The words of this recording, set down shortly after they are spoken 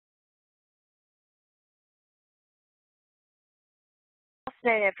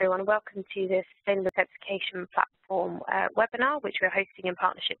afternoon, everyone. Welcome to the Sustainable Intensification Platform webinar, which we're hosting in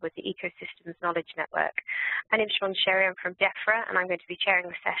partnership with the Ecosystems Knowledge Network. My name is Sherry. I'm from DEFRA, and I'm going to be chairing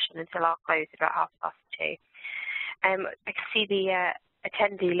the session until our close at about 2:30. I can see the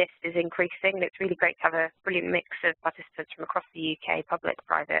attendee list is increasing, and it's really great to have a brilliant mix of participants from across the UK, public,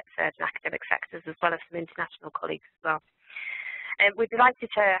 private, third, and academic sectors, as well as some international colleagues as well. We're delighted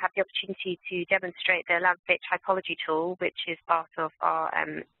to have the opportunity to demonstrate the landscape typology tool, which is part of our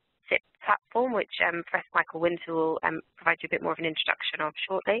SIP platform, which Professor Michael Winter will provide you a bit more of an introduction of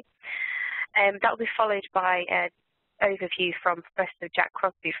shortly. That will be followed by an overview from Professor Jack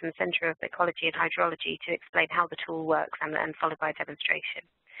Crosby from the Centre of Ecology and Hydrology to explain how the tool works, and followed by a demonstration.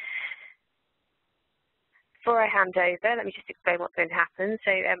 Before I hand over, let me just explain what's going to happen.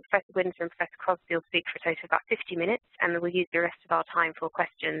 So Professor Winter and Professor Crosby will speak for a total of about 50 minutes, and then we'll use the rest of our time for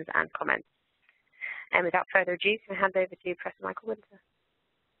questions and comments. And without further ado, I'll hand over to Professor Michael Winter.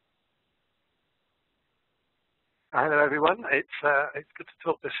 Hello, everyone. It's good to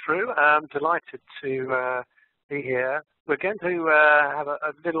talk this through. I'm delighted to be here. We're going to have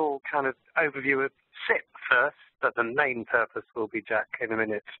a little kind of overview of SIP first, but the main purpose will be Jack in a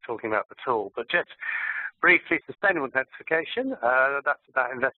minute talking about the tool. But just briefly, sustainable intensification, that's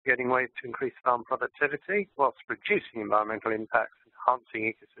about investigating ways to increase farm productivity whilst reducing environmental impacts and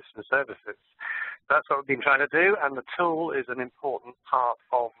enhancing ecosystem services. That's what we've been trying to do, and the tool is an important part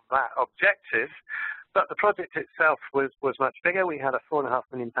of that objective. But the project itself was much bigger. We had a £4.5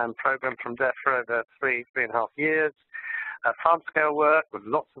 million program from DEFRA over 3.5 years. Farm-scale work with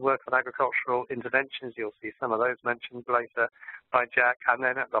lots of work on agricultural interventions. You'll see some of those mentioned later by Jack. And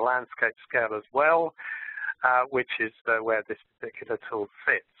then at the landscape scale as well, which is where this particular tool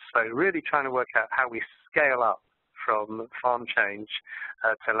fits. So really trying to work out how we scale up from farm change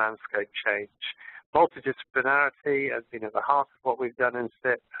to landscape change. Multidisciplinarity has been at the heart of what we've done in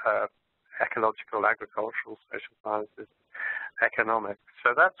SIP, ecological, agricultural, social sciences, economics.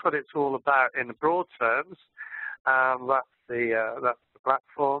 So that's what it's all about in broad terms. That's the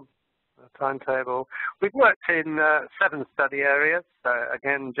platform, the timetable. We've worked in 7 study areas.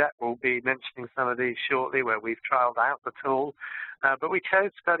 Again, Jack will be mentioning some of these shortly where we've trialed out the tool. But we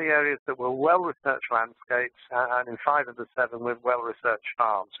chose study areas that were well-researched landscapes, and in 5 of the 7 with well-researched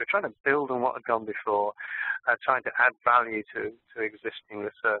farms. We're trying to build on what had gone before, trying to add value to existing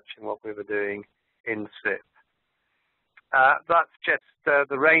research in what we were doing in SIP. That's just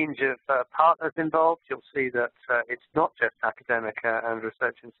the range of partners involved. You'll see that it's not just academic and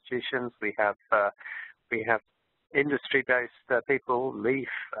research institutions. We have industry-based people, LEAF.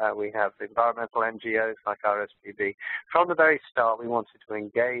 We have environmental NGOs like RSPB. From the very start, we wanted to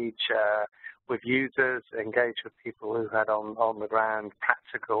engage with users, engage with people who had on the ground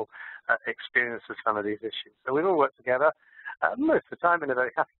practical experience of some of these issues. So we've all worked together. Most of the time in a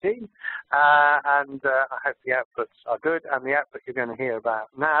very happy team, and I hope the outputs are good. And the output you're going to hear about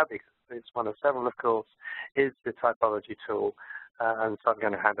now, because it's one of several, of course, is the typology tool. And so I'm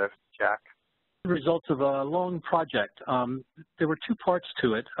going to hand over to Jack. Results of a long project. There were 2 parts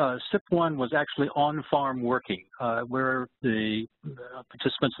to it. SIP 1 was actually on-farm working, where the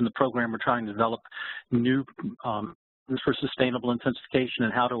participants in the program were trying to develop new for sustainable intensification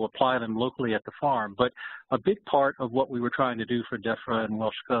and how to apply them locally at the farm. But a big part of what we were trying to do for DEFRA and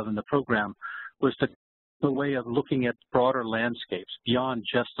Welsh Gov in the program was a way of looking at broader landscapes beyond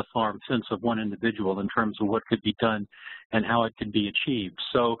just the farm fence of one individual in terms of what could be done and how it could be achieved.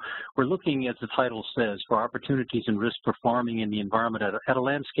 So we're looking, as the title says, for opportunities and risks for farming in the environment at a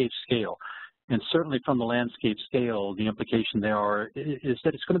landscape scale. And certainly from the landscape scale, the implication there is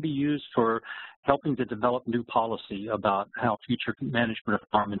that it's going to be used for helping to develop new policy about how future management of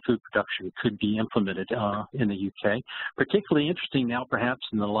farm and food production could be implemented in the UK. Particularly interesting now, perhaps,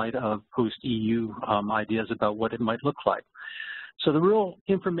 in the light of post-EU ideas about what it might look like. So the real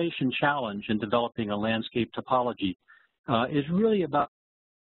information challenge in developing a landscape topology is really about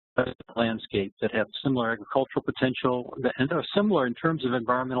landscapes that have similar agricultural potential and are similar in terms of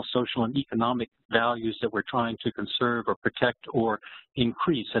environmental, social, and economic values that we're trying to conserve or protect or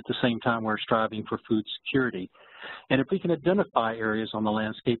increase at the same time we're striving for food security. And if we can identify areas on the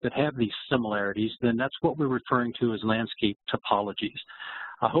landscape that have these similarities, then that's what we're referring to as landscape topologies.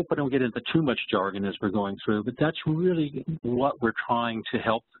 I hope I don't get into too much jargon as we're going through, but that's really what we're trying to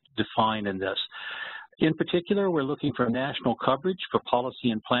help define in this. In particular, we're looking for national coverage for policy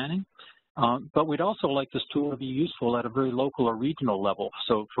and planning, but we'd also like this tool to be useful at a very local or regional level.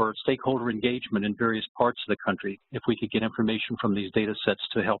 So for stakeholder engagement in various parts of the country, if we could get information from these data sets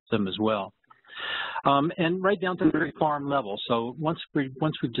to help them as well. And right down to the very farm level. So once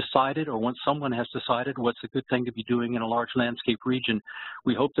we've decided, or once someone has decided what's a good thing to be doing in a large landscape region,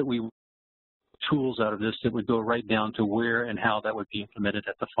 we hope that we tools out of this that would go right down to where and how that would be implemented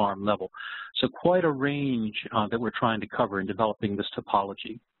at the farm level. So quite a range that we're trying to cover in developing this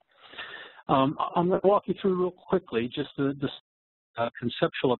topology. I'm going to walk you through real quickly just the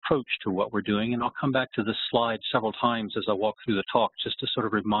conceptual approach to what we're doing, and I'll come back to this slide several times as I walk through the talk just to sort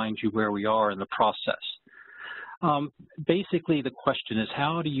of remind you where we are in the process. Basically, the question is,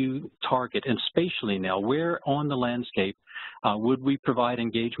 how do you target, and spatially now, where on the landscape would we provide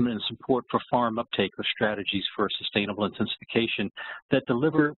engagement and support for farm uptake of strategies for sustainable intensification that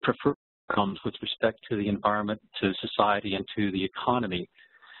deliver preferred outcomes with respect to the environment, to society, and to the economy?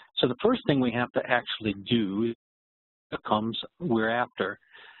 So the first thing we have to actually do comes we're after.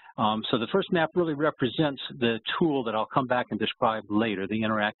 So the first map really represents the tool that I'll come back and describe later, the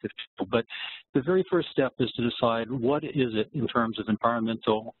interactive tool. But the very first step is to decide what is it in terms of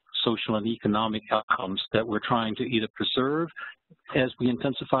environmental, social, and economic outcomes that we're trying to either preserve as we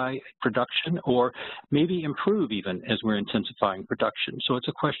intensify production, or maybe improve even as we're intensifying production. So it's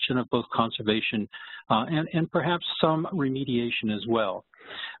a question of both conservation and perhaps some remediation as well.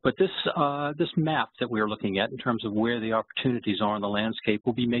 But this map that we're looking at in terms of where the opportunities are on the landscape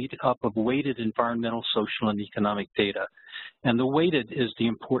will be made up of weighted environmental, social, and economic data. And the weighted is the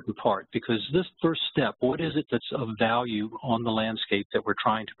important part, because this first step, what is it that's of value on the landscape that we're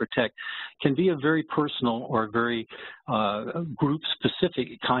trying to protect, can be a very personal or very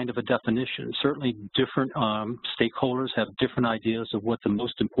group-specific kind of a definition. Certainly different stakeholders have different ideas of what the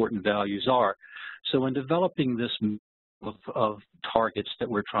most important values are. So in developing this of targets that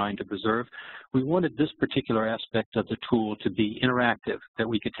we're trying to preserve, we wanted this particular aspect of the tool to be interactive, that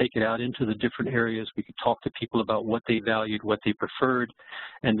we could take it out into the different areas, we could talk to people about what they valued, what they preferred,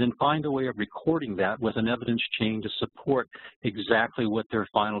 and then find a way of recording that with an evidence chain to support exactly what their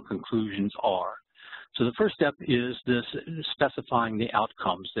final conclusions are. So the first step is this specifying the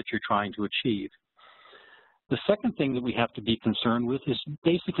outcomes that you're trying to achieve. The second thing that we have to be concerned with is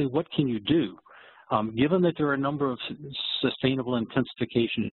basically what can you do? Given that there are a number of sustainable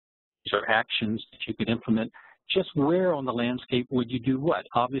intensification or actions that you could implement, just where on the landscape would you do what?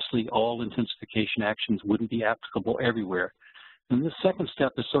 Obviously, all intensification actions wouldn't be applicable everywhere. And the second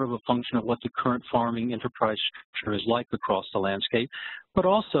step is sort of a function of what the current farming enterprise structure is like across the landscape, but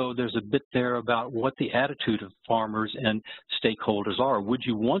also there's a bit there about what the attitude of farmers and stakeholders are. Would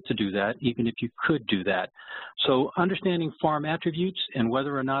you want to do that even if you could do that? So understanding farm attributes and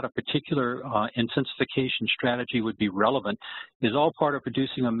whether or not a particular intensification strategy would be relevant is all part of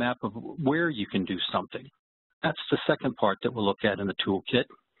producing a map of where you can do something. That's the second part that we'll look at in the toolkit.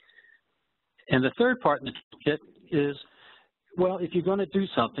 And the third part in the toolkit is, well, if you're going to do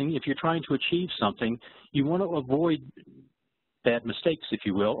something, if you're trying to achieve something, you want to avoid bad mistakes, if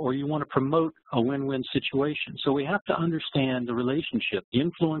you will, or you want to promote a win-win situation. So we have to understand the relationship, the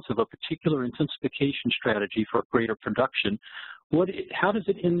influence of a particular intensification strategy for greater production. How does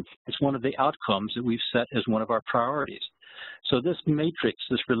it influence one of the outcomes that we've set as one of our priorities? So this matrix,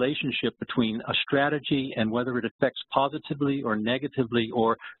 this relationship between a strategy and whether it affects positively or negatively,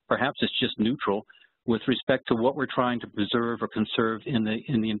 or perhaps it's just neutral, with respect to what we're trying to preserve or conserve in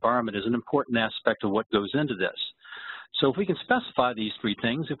the environment, is an important aspect of what goes into this. So if we can specify these three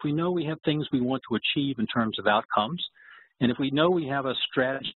things, if we know we have things we want to achieve in terms of outcomes, and if we know we have a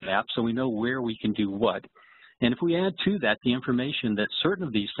strategy map so we know where we can do what, and if we add to that the information that certain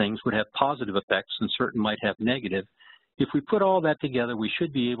of these things would have positive effects and certain might have negative, if we put all that together, we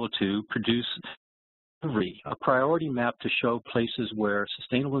should be able to produce a priority map to show places where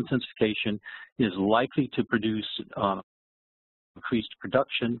sustainable intensification is likely to produce increased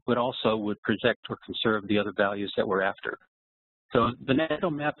production, but also would protect or conserve the other values that we're after. So the national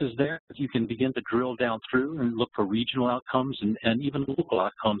map is there. You can begin to drill down through and look for regional outcomes and even local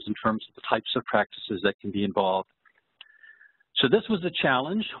outcomes in terms of the types of practices that can be involved. So this was the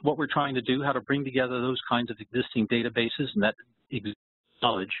challenge, what we're trying to do, how to bring together those kinds of existing databases and that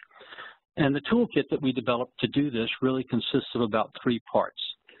knowledge. And the toolkit that we developed to do this really consists of about three parts.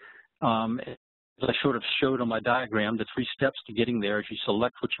 As I sort of showed on my diagram, the three steps to getting there is you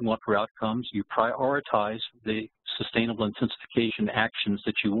select what you want for outcomes, you prioritize the sustainable intensification actions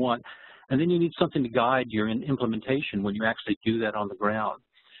that you want, and then you need something to guide your implementation when you actually do that on the ground.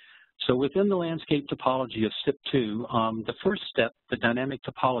 So within the landscape topology of SIP2, the first step, the dynamic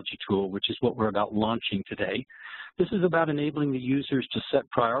topology tool, which is what we're about launching today, this is about enabling the users to set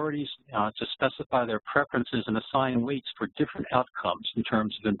priorities, to specify their preferences and assign weights for different outcomes in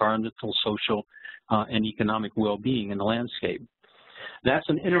terms of environmental, social, and economic well-being in the landscape. That's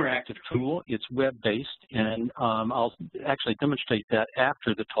an interactive tool. It's web-based, and I'll actually demonstrate that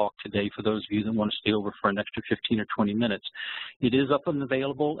after the talk today for those of you that want to stay over for an extra 15 or 20 minutes. It is up and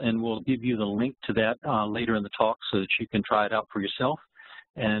available, and we'll give you the link to that later in the talk so that you can try it out for yourself.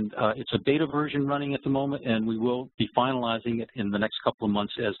 And it's a beta version running at the moment, and we will be finalizing it in the next couple of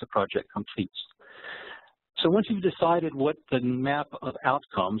months as the project completes. So once you've decided what the map of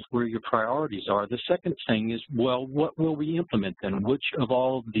outcomes, where your priorities are, the second thing is, well, what will we implement then? Which of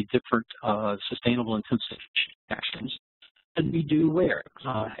all the different sustainable intensification actions can we do where?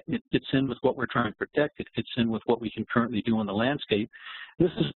 It fits in with what we're trying to protect. It fits in with what we can currently do on the landscape.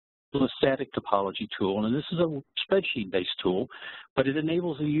 This is a static topology tool, and this is a spreadsheet-based tool, but it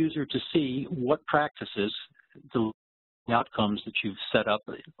enables the user to see what practices, the outcomes that you've set up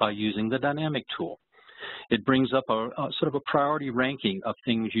by using the dynamic tool. It brings up a sort of a priority ranking of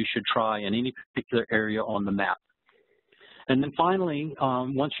things you should try in any particular area on the map. And then finally,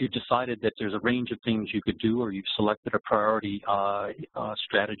 once you've decided that there's a range of things you could do, or you've selected a priority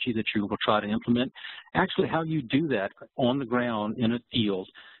strategy that you will try to implement, actually how you do that on the ground in a field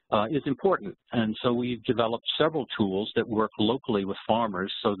is important. And so we've developed several tools that work locally with farmers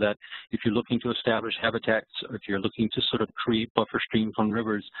so that if you're looking to establish habitats, or if you're looking to sort of create buffer streams on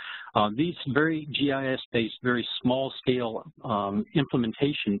rivers, these very GIS-based, very small-scale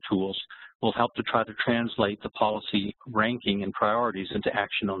implementation tools will help to try to translate the policy ranking and priorities into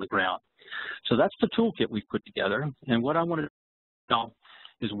action on the ground. So that's the toolkit we've put together. And what I want to do now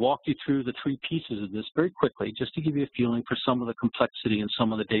is walk you through the three pieces of this very quickly, just to give you a feeling for some of the complexity and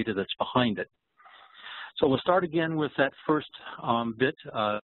some of the data that's behind it. So we'll start again with that first bit,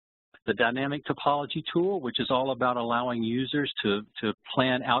 the dynamic topology tool, which is all about allowing users to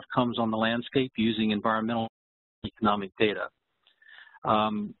plan outcomes on the landscape using environmental and economic data.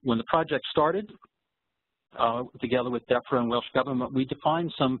 When the project started, together with DEFRA and Welsh Government, we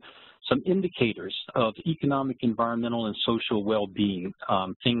defined some indicators of economic, environmental, and social well-being,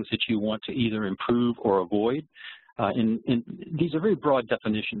 things that you want to either improve or avoid. And these are very broad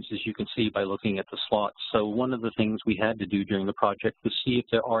definitions, as you can see by looking at the slots. So one of the things we had to do during the project was see if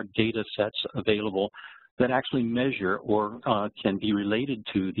there are data sets available that actually measure or can be related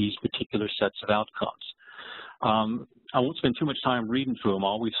to these particular sets of outcomes. I won't spend too much time reading through them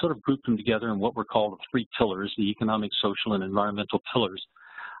all. We've sort of grouped them together in what we're calling the three pillars, the economic, social, and environmental pillars.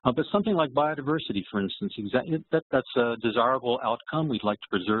 But something like biodiversity, for instance, that's a desirable outcome we'd like to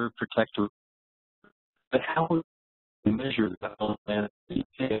preserve, protect, but how would we measure that on a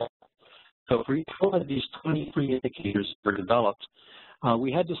detail? So for each one of these 23 indicators that were developed,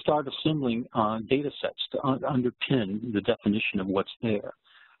 we had to start assembling data sets to underpin the definition of what's there.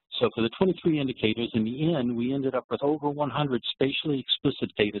 So for the 23 indicators, in the end, we ended up with over 100 spatially explicit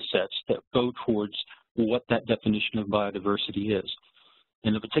data sets that go towards what that definition of biodiversity is.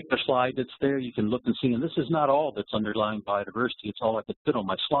 In the particular slide that's there, you can look and see, and this is not all that's underlying biodiversity, it's all I could fit on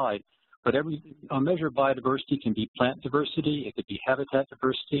my slide, but every measure of biodiversity can be plant diversity, it could be habitat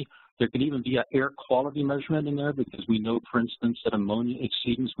diversity, there could even be an air quality measurement in there because we know, for instance, that ammonia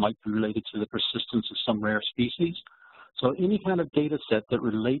exceedance might be related to the persistence of some rare species. So any kind of data set that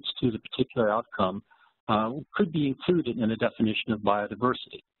relates to the particular outcome could be included in a definition of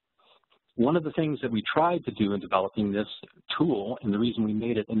biodiversity. One of the things that we tried to do in developing this tool, and the reason we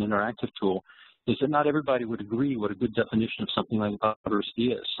made it an interactive tool, is that not everybody would agree what a good definition of something like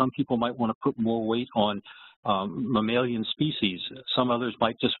biodiversity is. Some people might want to put more weight on mammalian species. Some others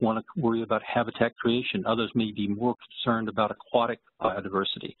might just want to worry about habitat creation. Others may be more concerned about aquatic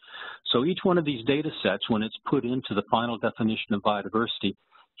biodiversity. So each one of these data sets, when it's put into the final definition of biodiversity,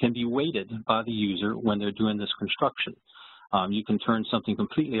 can be weighted by the user when they're doing this construction. You can turn something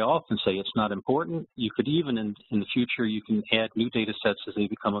completely off and say it's not important. You could even, in the future, you can add new data sets as they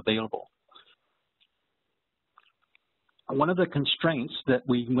become available. One of the constraints that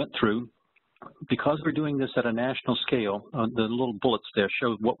we went through, because we're doing this at a national scale, the little bullets there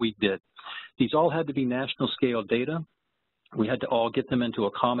show what we did. These all had to be national scale data. We had to all get them into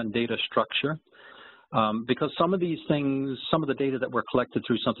a common data structure. Because some of these things, some of the data that were collected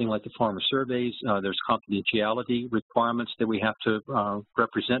through something like the farmer surveys, there's confidentiality requirements that we have to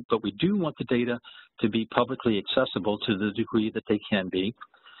represent, but we do want the data to be publicly accessible to the degree that they can be.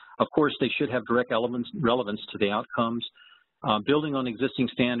 Of course, they should have direct relevance to the outcomes, building on existing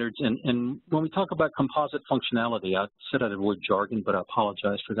standards. And when we talk about composite functionality, I said I'd avoid jargon, but I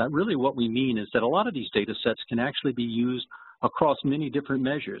apologize for that. Really what we mean is that a lot of these data sets can actually be used across many different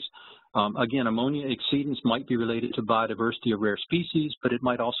measures. Again, ammonia exceedance might be related to biodiversity of rare species, but it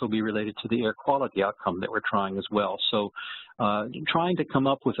might also be related to the air quality outcome that we're trying as well. So trying to come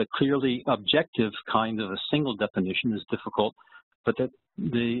up with a clearly objective kind of a single definition is difficult, but that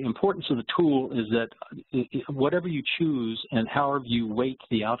the importance of the tool is that whatever you choose and however you weight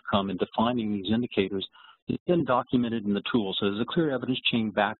the outcome in defining these indicators, it's been documented in the tool. So there's a clear evidence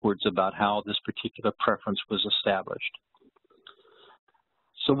chain backwards about how this particular preference was established.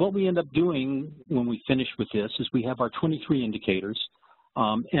 So what we end up doing when we finish with this is we have our 23 indicators,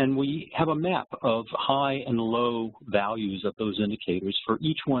 and we have a map of high and low values of those indicators for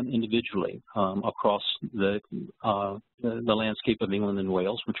each one individually across the landscape of England and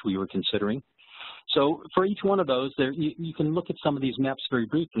Wales, which we were considering. So for each one of those, you can look at some of these maps very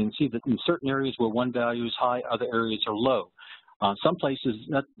briefly and see that in certain areas where one value is high, other areas are low. Some places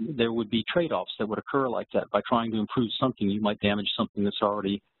there would be trade-offs that would occur like that. By trying to improve something, you might damage something that's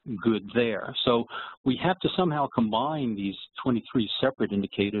already good there. So we have to somehow combine these 23 separate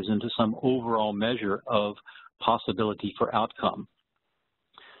indicators into some overall measure of possibility for outcome.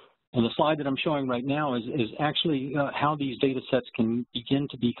 And the slide that I'm showing right now is actually how these data sets can begin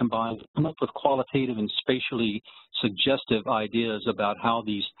to be combined to come up with qualitative and spatially suggestive ideas about how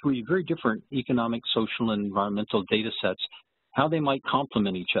these three very different economic, social, and environmental data sets, how they might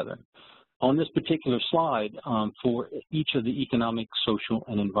complement each other. On this particular slide, for each of the economic, social,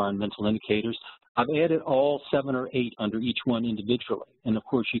 and environmental indicators, I've added all 7 or 8 under each one individually. And of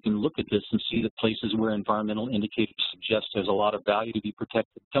course, you can look at this and see that places where environmental indicators suggest there's a lot of value to be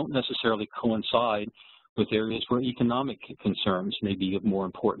protected don't necessarily coincide with areas where economic concerns may be of more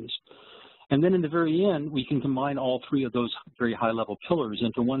importance. And then in the very end, we can combine all 3 of those very high-level pillars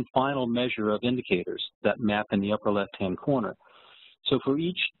into one final measure of indicators, that map in the upper left-hand corner. So for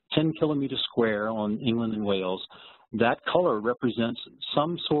each 10 kilometer square on England and Wales, that color represents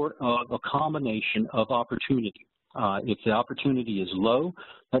some sort of a combination of opportunity. If the opportunity is low,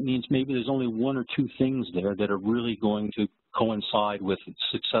 that means maybe there's only 1 or 2 things there that are really going to coincide with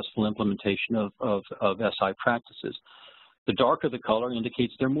successful implementation of SI practices. The darker the color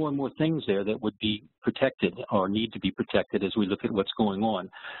indicates there are more and more things there that would be protected or need to be protected as we look at what's going on.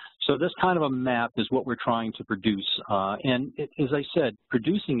 So this kind of a map is what we're trying to produce. As I said,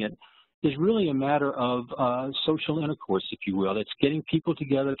 producing it is really a matter of social intercourse, if you will. It's getting people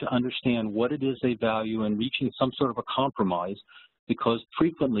together to understand what it is they value and reaching some sort of a compromise, because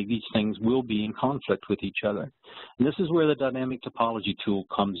frequently these things will be in conflict with each other. And this is where the dynamic topology tool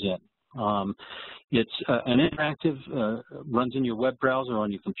comes in. It's an interactive, runs in your web browser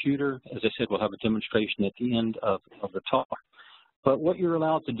on your computer. As I said, we'll have a demonstration at the end of the talk. But what you're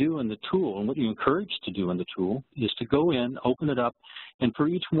allowed to do in the tool, and what you're encouraged to do in the tool, is to go in, open it up, and for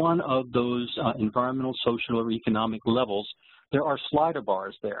each one of those environmental, social, or economic levels, there are slider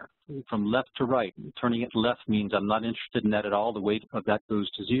bars there from left to right. Turning it left means I'm not interested in that at all. The weight of that goes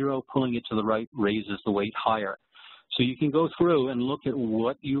to 0. Pulling it to the right raises the weight higher. So you can go through and look at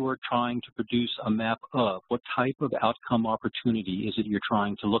what you are trying to produce a map of. What type of outcome opportunity is it you're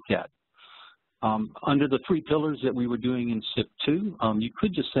trying to look at? Under the 3 pillars that we were doing in SIP 2, you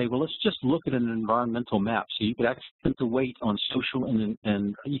could just say, well, let's just look at an environmental map. So you could actually put the weight on social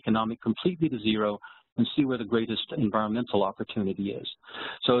and economic completely to 0 and see where the greatest environmental opportunity is.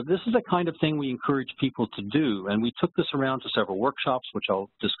 So this is the kind of thing we encourage people to do, and we took this around to several workshops, which I'll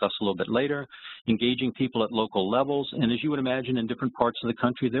discuss a little bit later, engaging people at local levels. And as you would imagine, in different parts of the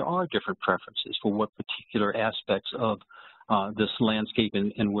country, there are different preferences for what particular aspects of this landscape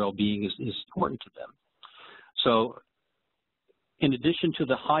and well-being is important to them. So in addition to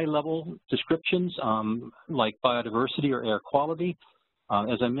the high-level descriptions, like biodiversity or air quality,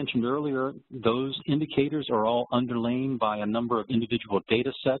 as I mentioned earlier, those indicators are all underlain by a number of individual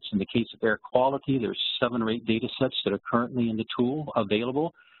data sets. In the case of air quality, there's 7 or 8 data sets that are currently in the tool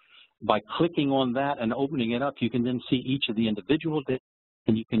available. By clicking on that and opening it up, you can then see each of the individual data,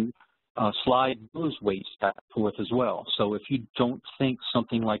 and you can slide those weights back and forth as well. So if you don't think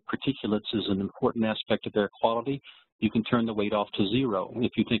something like particulates is an important aspect of air quality, you can turn the weight off to 0.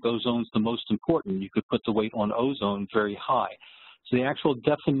 If you think ozone's the most important, you could put the weight on ozone very high. So the actual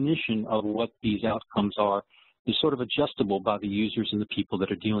definition of what these outcomes are is sort of adjustable by the users and the people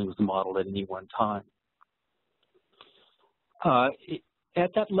that are dealing with the model at any one time.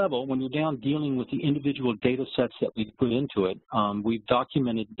 At that level, when you're down dealing with the individual data sets that we put into it, we've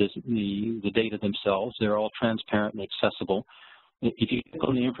documented the data themselves. They're all transparent and accessible. If you click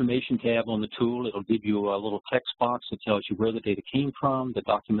on the information tab on the tool, it'll give you a little text box that tells you where the data came from, that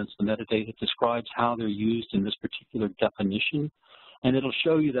documents the metadata, describes how they're used in this particular definition, and it'll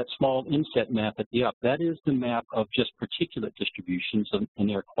show you that small inset map at the up. That is the map of just particulate distributions in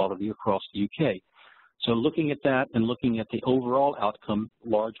air quality across the UK. So looking at that and looking at the overall outcome,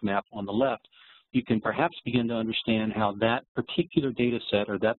 large map on the left, you can perhaps begin to understand how that particular data set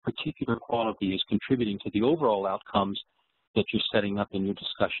or that particular quality is contributing to the overall outcomes that you're setting up in your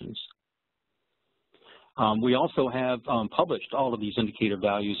discussions. We also have published all of these indicator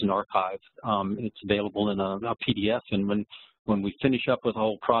values in archive. It's available in a PDF, and when we finish up with the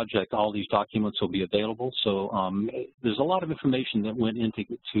whole project, all these documents will be available. So there's a lot of information that went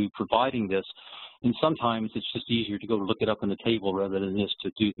into providing this, and sometimes it's just easier to go look it up in the table rather than this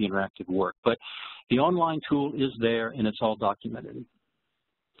to do the interactive work. But the online tool is there, and it's all documented.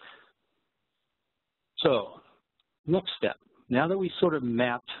 So next step, now that we sort of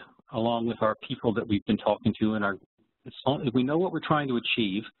mapped along with our people that we've been talking to, and if we know what we're trying to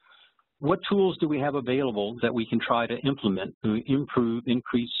achieve, what tools do we have available that we can try to implement to improve,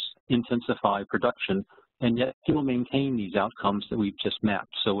 increase, intensify production, and yet still maintain these outcomes that we've just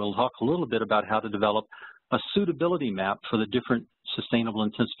mapped? So we'll talk a little bit about how to develop a suitability map for the different sustainable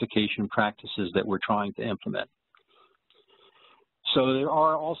intensification practices that we're trying to implement. So there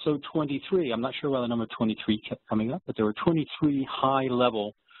are also 23, I'm not sure why the number 23 kept coming up, but there were 23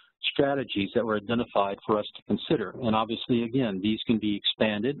 high-level strategies that were identified for us to consider. And obviously, again, these can be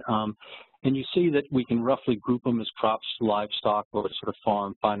expanded. And you see that we can roughly group them as crops, livestock, or sort of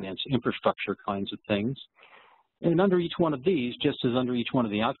farm, finance, infrastructure kinds of things. And under each one of these, just as under each one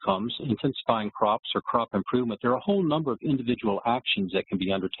of the outcomes, intensifying crops or crop improvement, there are a whole number of individual actions that can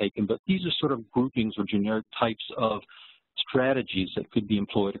be undertaken, but these are sort of groupings or generic types of strategies that could be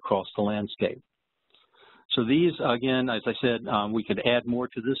employed across the landscape. So these, again, as I said, we could add more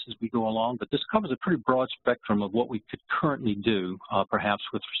to this as we go along, but this covers a pretty broad spectrum of what we could currently do, perhaps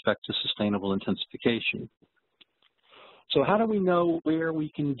with respect to sustainable intensification. So how do we know where we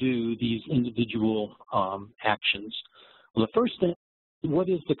can do these individual actions? Well, the first thing, what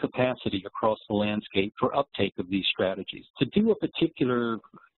is the capacity across the landscape for uptake of these strategies? To do a particular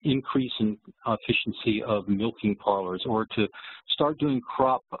increase in efficiency of milking parlors or to start doing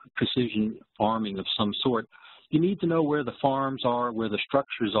crop precision farming of some sort, you need to know where the farms are, where the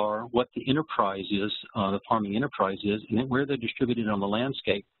structures are, what the enterprise is, the farming enterprise is, and where they're distributed on the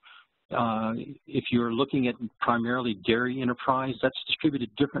landscape. If you're looking at primarily dairy enterprise, that's distributed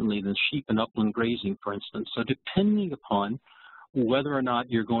differently than sheep and upland grazing, for instance. So depending upon whether or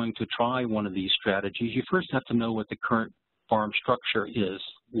not you're going to try one of these strategies, you first have to know what the current farm structure is.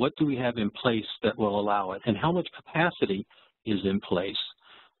 What do we have in place that will allow it? And how much capacity is in place?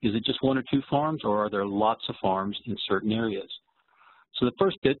 Is it just one or two farms, or are there lots of farms in certain areas? So the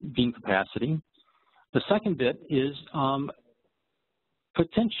first bit being capacity. The second bit is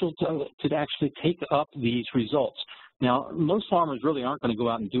potential to actually take up these results. Now, most farmers really aren't going to go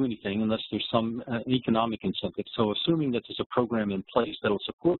out and do anything unless there's some economic incentive. So assuming that there's a program in place that will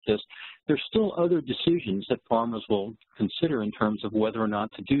support this, there's still other decisions that farmers will consider in terms of whether or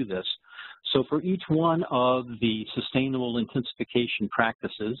not to do this. So for each one of the sustainable intensification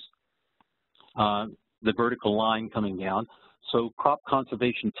practices, the vertical line coming down, so crop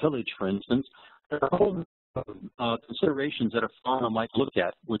conservation tillage, for instance, there are a whole considerations that a farmer might look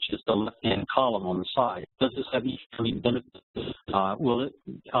at, which is the left-hand column on the side. Does this have economic benefit? Will it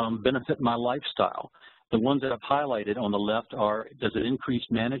benefit my lifestyle? The ones that I've highlighted on the left are, does it increase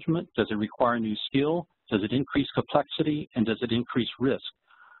management? Does it require new skill? Does it increase complexity? And does it increase risk?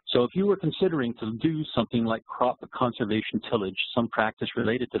 So if you were considering to do something like crop conservation tillage, some practice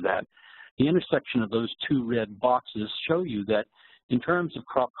related to that, the intersection of those two red boxes show you that in terms of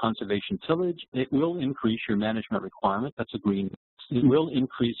crop conservation tillage, it will increase your management requirement. That's a green. It will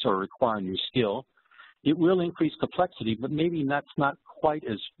increase or require new skill. It will increase complexity, but maybe that's not quite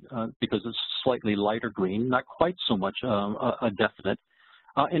as, because it's slightly lighter green, not quite so much a definite.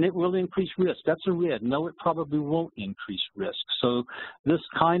 And it will increase risk. That's a red. No, it probably won't increase risk. So this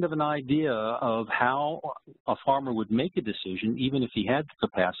kind of an idea of how a farmer would make a decision, even if he had the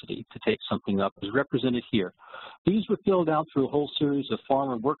capacity to take something up, is represented here. These were filled out through a whole series of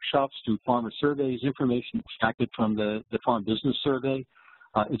farmer workshops, through farmer surveys, information extracted from the Farm Business Survey.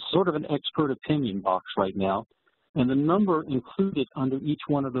 It's sort of an expert opinion box right now. And the number included under each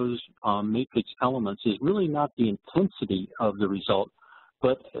one of those matrix elements is really not the intensity of the result,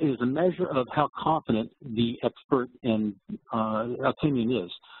 but is a measure of how confident the expert and opinion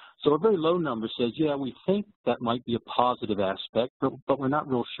is. So a very low number says, yeah, we think that might be a positive aspect, but we're not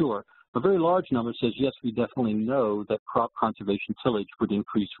real sure. A very large number says, yes, we definitely know that crop conservation tillage would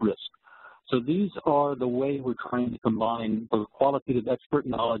increase risk. So these are the way we're trying to combine both qualitative expert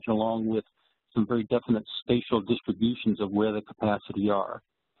knowledge along with some very definite spatial distributions of where the capacity are.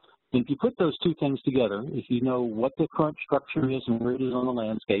 And if you put those two things together, if you know what the current structure is and where it is on the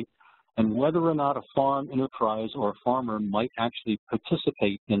landscape, and whether or not a farm enterprise or a farmer might actually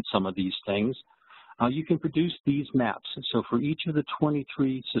participate in some of these things, you can produce these maps. So for each of the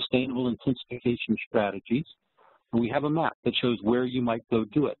 23 sustainable intensification strategies, and we have a map that shows where you might go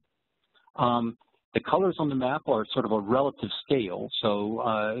do it. The colors on the map are sort of a relative scale,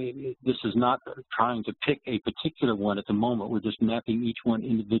 so this is not trying to pick a particular one at the moment. We're just mapping each one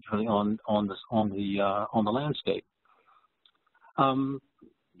individually on the landscape.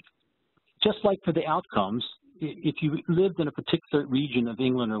 Just like for the outcomes, if you lived in a particular region of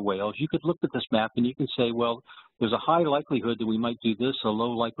England or Wales, you could look at this map and you can say, well, there's a high likelihood that we might do this, a low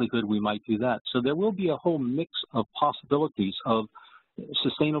likelihood we might do that. So there will be a whole mix of possibilities of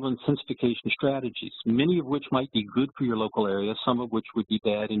sustainable intensification strategies, many of which might be good for your local area, some of which would be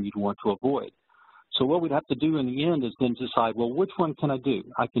bad and you'd want to avoid. So what we'd have to do in the end is then decide, well, which one can I do?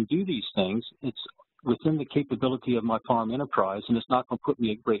 I can do these things. It's within the capability of my farm enterprise, and it's not going to put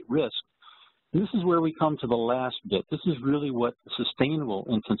me at great risk. And this is where we come to the last bit. This is really what sustainable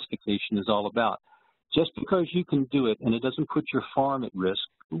intensification is all about. Just because you can do it and it doesn't put your farm at risk,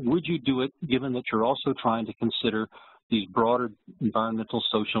 would you do it given that you're also trying to consider these broader environmental,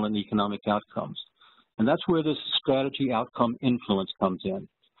 social, and economic outcomes? And that's where this strategy outcome influence comes in.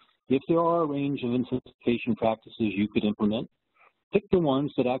 If there are a range of intensification practices you could implement, pick the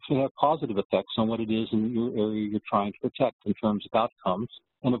ones that actually have positive effects on what it is in your area you're trying to protect in terms of outcomes,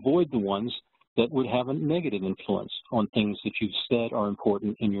 and avoid the ones that would have a negative influence on things that you've said are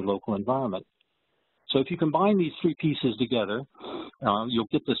important in your local environment. So if you combine these three pieces together, you'll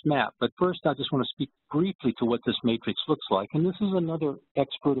get this map. But first, I just want to speak briefly to what this matrix looks like. And this is another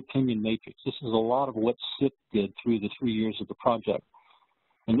expert opinion matrix. This is a lot of what SIP did through the 3 years of the project.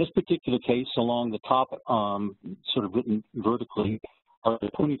 In this particular case, along the top, sort of written vertically, are the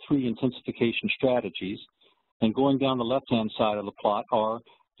 23 intensification strategies. And going down the left-hand side of the plot are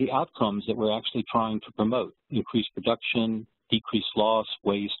the outcomes that we're actually trying to promote: increased production, decreased loss,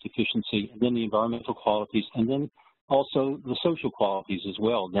 waste, efficiency, and then the environmental qualities, and then also the social qualities as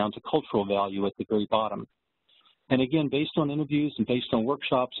well, down to cultural value at the very bottom. And again, based on interviews and based on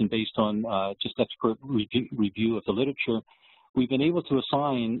workshops and based on just expert review of the literature, we've been able to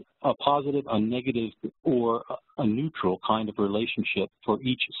assign a positive, a negative, or a neutral kind of relationship for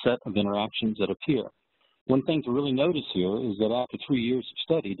each set of interactions that appear. One thing to really notice here is that after 3 years of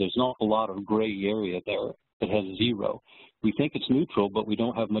study, there's an awful lot of gray area there that has 0. We think it's neutral, but we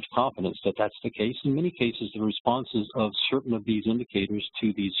don't have much confidence that that's the case. In many cases, the responses of certain of these indicators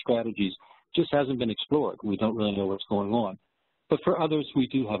to these strategies just hasn't been explored. We don't really know what's going on. But for others, we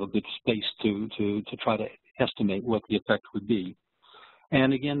do have a good space to try to estimate what the effect would be.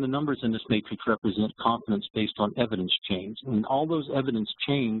 And again, the numbers in this matrix represent confidence based on evidence chains. And all those evidence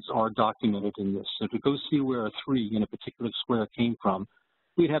chains are documented in this. So to go see where a 3 in a particular square came from,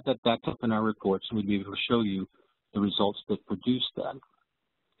 we'd have that backed up in our reports, and we'd be able to show you the results that produce that.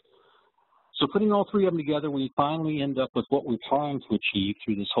 So putting all 3 of them together, we finally end up with what we're trying to achieve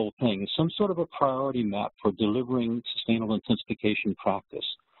through this whole thing, is some sort of a priority map for delivering sustainable intensification practice.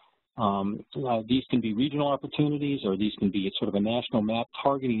 These can be regional opportunities, or these can be sort of a national map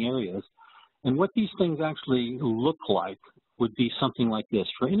targeting areas. And what these things actually look like would be something like this.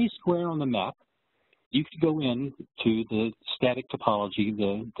 For any square on the map, you could go in to the static topology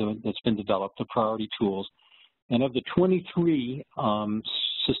that's been developed, the priority tools, and of the 23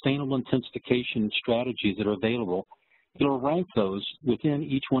 sustainable intensification strategies that are available, it'll rank those within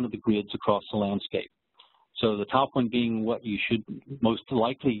each one of the grids across the landscape. So the top one being what you should most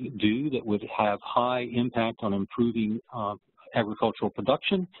likely do that would have high impact on improving agricultural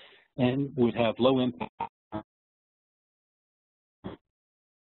production and would have low impact on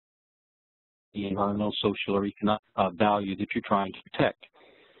the environmental, social, or economic value that you're trying to protect.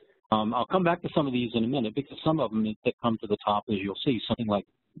 I'll come back to some of these in a minute, because some of them that come to the top, as you'll see, something like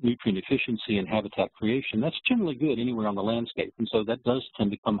nutrient efficiency and habitat creation, that's generally good anywhere on the landscape, and so that does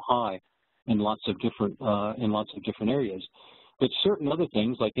tend to come high in lots of different areas. But certain other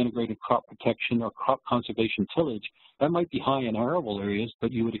things like integrated crop protection or crop conservation tillage, that might be high in arable areas,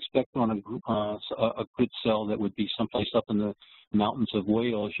 but you would expect on a grid cell that would be someplace up in the mountains of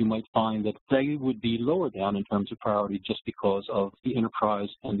Wales, you might find that they would be lower down in terms of priority just because of the enterprise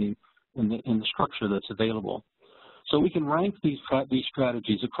and the structure that's available. So we can rank these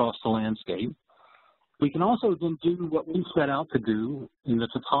strategies across the landscape. We can also then do what we set out to do in the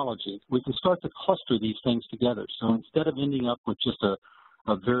topology. We can start to cluster these things together. So instead of ending up with just a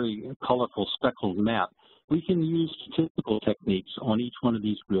very colorful speckled map, we can use statistical techniques on each one of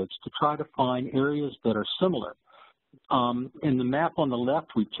these grids to try to find areas that are similar. In the map on the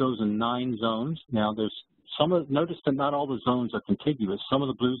left, we've chosen 9 zones. Now, notice that not all the zones are contiguous. Some of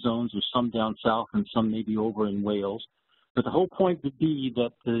the blue zones are some down south and some maybe over in Wales. But the whole point would be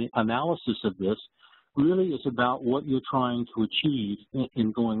that the analysis of this really is about what you're trying to achieve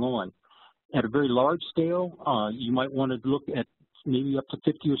in going on. At a very large scale, you might want to look at maybe up to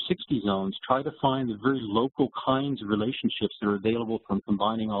 50 or 60 zones. Try to find the very local kinds of relationships that are available from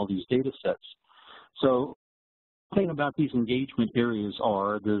combining all these data sets. So the thing about these engagement areas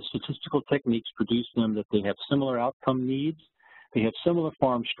are the statistical techniques produce them that they have similar outcome needs, they have similar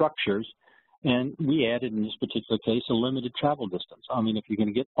farm structures, and we added in this particular case a limited travel distance. I mean, if you're going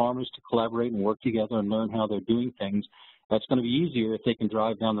to get farmers to collaborate and work together and learn how they're doing things, that's going to be easier if they can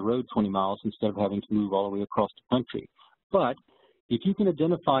drive down the road 20 miles instead of having to move all the way across the country. But if you can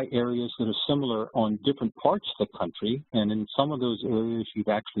identify areas that are similar on different parts of the country, and in some of those areas you've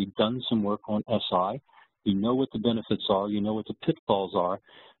actually done some work on SI, you know what the benefits are, you know what the pitfalls are.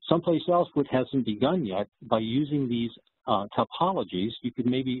 Someplace else which hasn't begun yet, by using these typologies, you could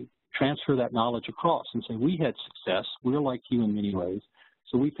maybe transfer that knowledge across and say, we had success, we're like you in many ways,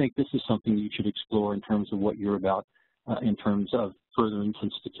 so we think this is something you should explore in terms of what you're about in terms of further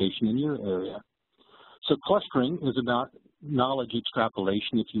intensification in your area. So clustering is about knowledge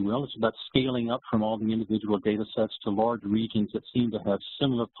extrapolation, if you will. It's about scaling up from all the individual data sets to large regions that seem to have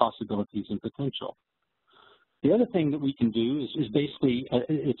similar possibilities and potential. The other thing that we can do is basically,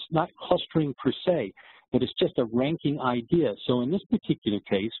 it's not clustering per se, but it's just a ranking idea. So in this particular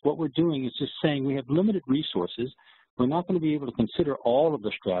case, what we're doing is just saying we have limited resources. We're not going to be able to consider all of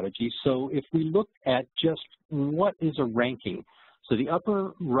the strategies. So if we look at just what is a ranking, so the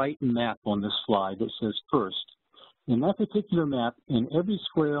upper right map on this slide that says first, in that particular map, in every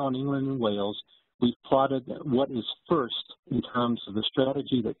square on England and Wales, we've plotted what is first in terms of the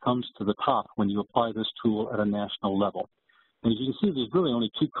strategy that comes to the top when you apply this tool at a national level. And as you can see, there's really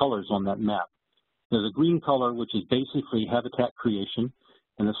only two colors on that map. There's a green color, which is basically habitat creation,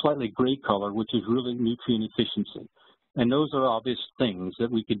 and a slightly gray color, which is really nutrient efficiency. And those are obvious things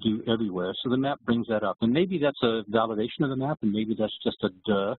that we could do everywhere. So the map brings that up. And maybe that's a validation of the map, and maybe that's just a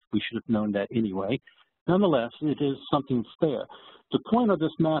duh. We should have known that anyway. Nonetheless, it is something fair. The point of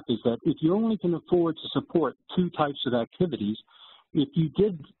this map is that if you only can afford to support two types of activities, if you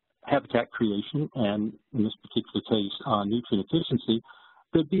did habitat creation, and in this particular case, nutrient efficiency,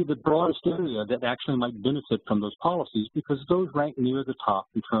 there'd be the broadest area that actually might benefit from those policies because those rank near the top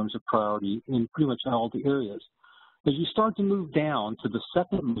in terms of priority in pretty much all the areas. As you start to move down to the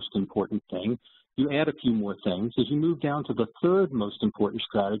second most important thing, you add a few more things. As you move down to the third most important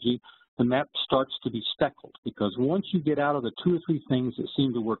strategy, the map starts to be speckled because once you get out of the two or three things that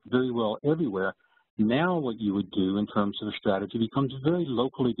seem to work very well everywhere, now what you would do in terms of a strategy becomes very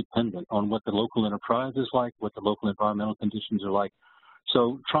locally dependent on what the local enterprise is like, what the local environmental conditions are like.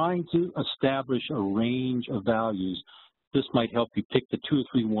 So trying to establish a range of values, this might help you pick the two or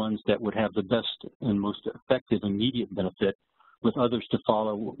three ones that would have the best and most effective immediate benefit with others to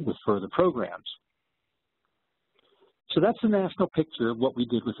follow with further programs. So that's the national picture of what we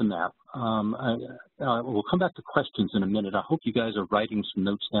did with the map. We'll come back to questions in a minute. I hope you guys are writing some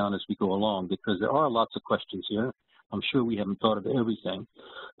notes down as we go along because there are lots of questions here. I'm sure we haven't thought of everything.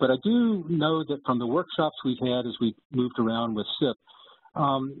 But I do know that from the workshops we've had as we've moved around with SIP,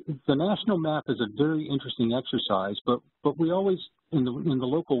 the national map is a very interesting exercise, but we always, in the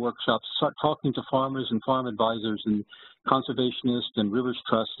local workshops, start talking to farmers and farm advisors and conservationists and rivers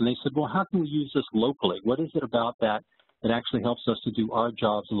trusts, and they said, well, how can we use this locally? What is it about that actually helps us to do our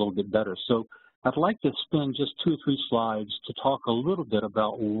jobs a little bit better? So I'd like to spend just 2 or 3 slides to talk a little bit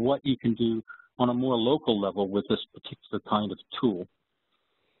about what you can do on a more local level with this particular kind of tool.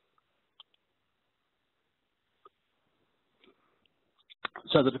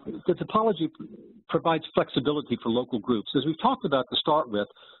 So the topology provides flexibility for local groups. As we've talked about to start with,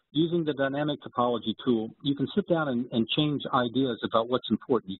 using the dynamic topology tool, you can sit down and change ideas about what's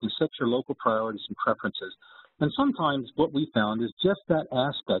important. You can set your local priorities and preferences. And sometimes what we found is just that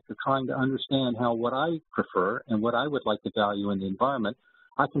aspect of trying to understand how what I prefer and what I would like to value in the environment,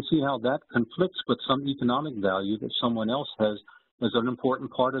 I can see how that conflicts with some economic value that someone else has as an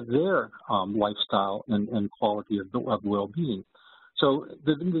important part of their lifestyle and quality of well-being. So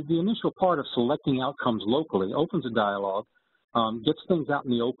the initial part of selecting outcomes locally opens a dialogue, gets things out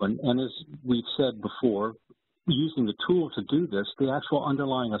in the open, and as we've said before, using the tool to do this, the actual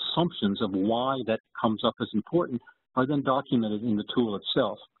underlying assumptions of why that comes up as important are then documented in the tool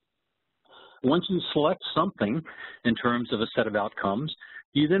itself. Once you select something in terms of a set of outcomes,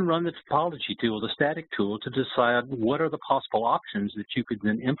 you then run the topology tool, the static tool, to decide what are the possible options that you could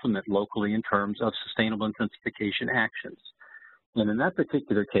then implement locally in terms of sustainable intensification actions. And in that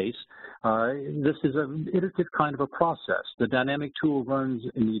particular case, this is an iterative kind of a process. The dynamic tool runs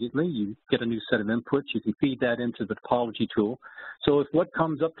immediately. You get a new set of inputs. You can feed that into the topology tool. So if what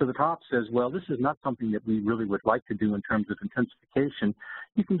comes up to the top says, well, this is not something that we really would like to do in terms of intensification,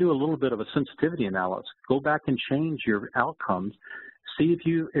 you can do a little bit of a sensitivity analysis. Go back and change your outcomes. See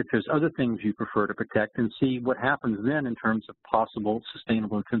if there's other things you prefer to protect, and see what happens then in terms of possible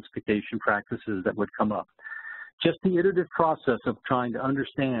sustainable intensification practices that would come up. Just the iterative process of trying to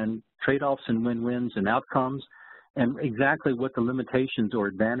understand trade-offs and win-wins and outcomes, and exactly what the limitations or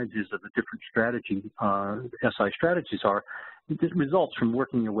advantages of the different SI strategies are, it results from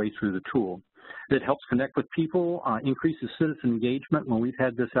working your way through the tool. It helps connect with people, increases citizen engagement. When we've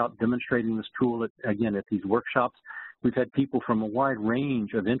had this out demonstrating this tool, again, at these workshops, we've had people from a wide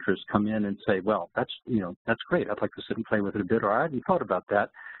range of interests come in and say, well, that's great. I'd like to sit and play with it a bit, or I hadn't thought about that.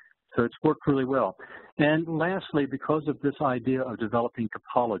 So it's worked really well. And lastly, because of this idea of developing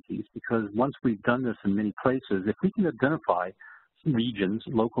topologies, because once we've done this in many places, if we can identify regions,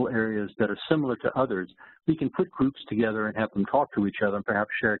 local areas that are similar to others, we can put groups together and have them talk to each other and perhaps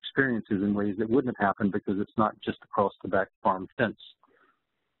share experiences in ways that wouldn't have happened because it's not just across the back farm fence.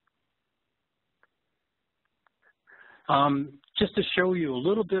 Just to show you a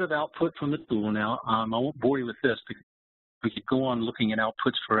little bit of output from the tool now, I won't bore you with this because we could go on looking at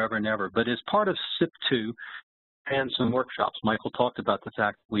outputs forever and ever, but as part of SIP2 and some workshops, Michael talked about the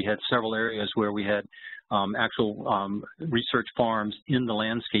fact we had several areas where we had actual research farms in the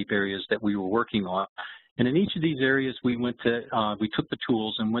landscape areas that we were working on. And in each of these areas, we took the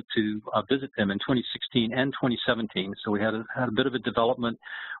tools and went to visit them in 2016 and 2017. So we had a bit of a development.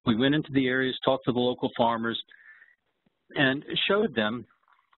 We went into the areas, talked to the local farmers, and showed them.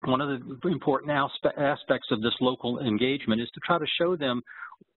 One of the important aspects of this local engagement is to try to show them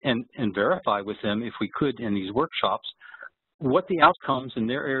and verify with them, if we could in these workshops, what the outcomes in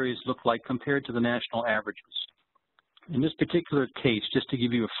their areas look like compared to the national averages. In this particular case, just to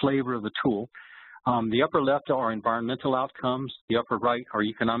give you a flavor of the tool, the upper left are environmental outcomes, the upper right are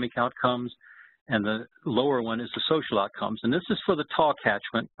economic outcomes, and the lower one is the social outcomes. And this is for the TAW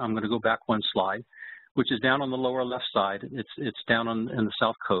catchment. I'm going to go back one slide, which is down on the lower left side. It's down in the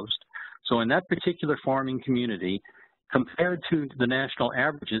south coast. So in that particular farming community, compared to the national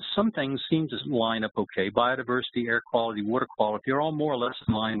averages, some things seem to line up okay. Biodiversity, air quality, water quality are all more or less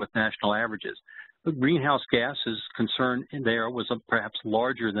in line with national averages. The greenhouse gases concern there was perhaps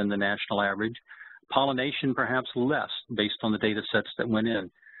larger than the national average. Pollination perhaps less based on the data sets that went in.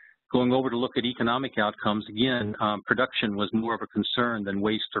 Going over to look at economic outcomes, again, production was more of a concern than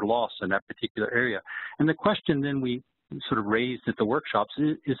waste or loss in that particular area. And the question then we sort of raised at the workshops,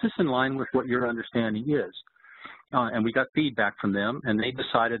 is this in line with what your understanding is? And we got feedback from them, and they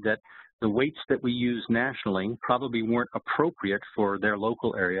decided that the weights that we use nationally probably weren't appropriate for their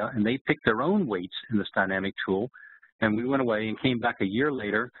local area, and they picked their own weights in this dynamic tool, and we went away and came back a year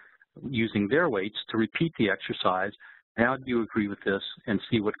later using their weights to repeat the exercise. How do you agree with this, and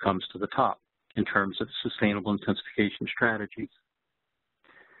see what comes to the top in terms of sustainable intensification strategies?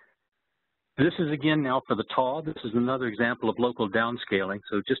 This is again now for the TAW. This is another example of local downscaling.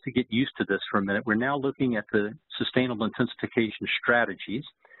 So just to get used to this for a minute, we're now looking at the sustainable intensification strategies.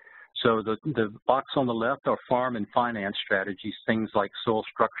 So the box on the left are farm and finance strategies, things like soil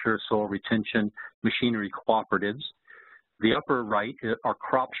structure, soil retention, machinery cooperatives. The upper right are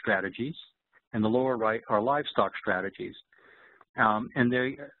crop strategies, and the lower right are livestock strategies. And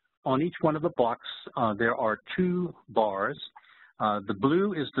on each one of the blocks, there are two bars. The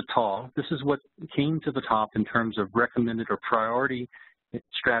blue is the TAW. This is what came to the top in terms of recommended or priority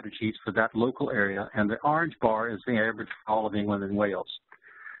strategies for that local area, and the orange bar is the average for all of England and Wales.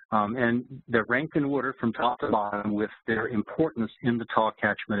 And they're ranked in order from top to bottom with their importance in the TAW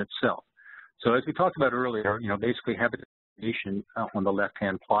catchment itself. So as we talked about earlier, basically habitation on the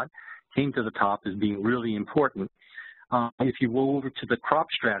left-hand plot came to the top as being really important. If you go over to the crop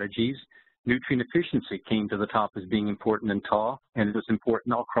strategies, nutrient efficiency came to the top as being important in TAW, and it was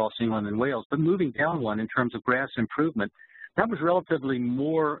important all across England and Wales. But moving down one in terms of grass improvement, that was relatively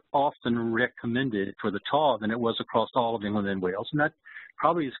more often recommended for the TAW than it was across all of England and Wales. And that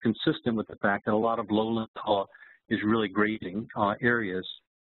probably is consistent with the fact that a lot of lowland TAW is really grazing areas.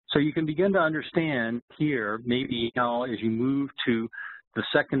 So you can begin to understand here, maybe now as you move to the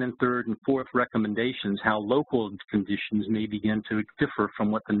second and third and fourth recommendations, how local conditions may begin to differ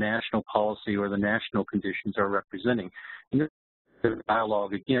from what the national policy or the national conditions are representing. And the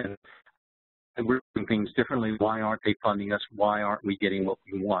dialogue again, we're doing things differently. Why aren't they funding us? Why aren't we getting what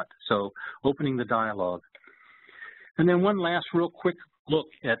we want? So opening the dialogue. And then one last real quick look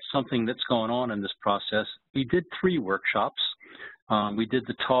at something that's going on in this process. We did 3 workshops. We did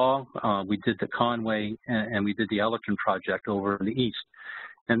the TAW, we did the Conway, and we did the Ellerton project over in the east.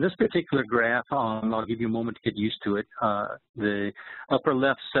 And this particular graph, I'll give you a moment to get used to it. The upper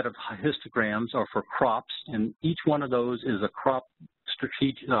left set of histograms are for crops, and each one of those is a crop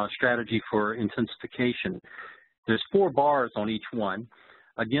strategy for intensification. There's 4 bars on each one.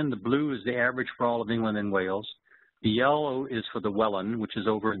 Again, the blue is the average for all of England and Wales. The yellow is for the Welland, which is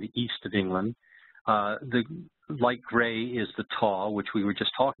over in the east of England. The light gray is the TAW, which we were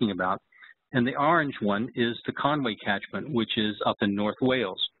just talking about. And the orange one is the Conway catchment, which is up in North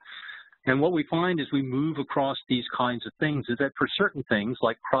Wales. And what we find as we move across these kinds of things is that for certain things,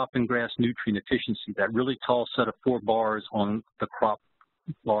 like crop and grass nutrient efficiency, that really tall set of 4 bars on the crop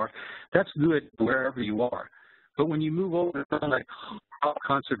bar, that's good wherever you are. But when you move over to like crop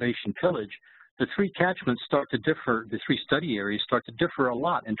conservation tillage, the 3 catchments start to differ, the 3 study areas start to differ a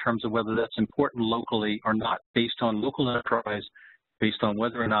lot in terms of whether that's important locally or not, based on local enterprise, based on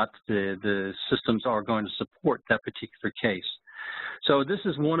whether or not the systems are going to support that particular case. So this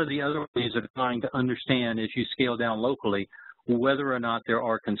is one of the other ways of trying to understand as you scale down locally whether or not there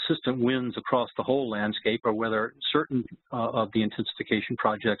are consistent wins across the whole landscape or whether certain of the intensification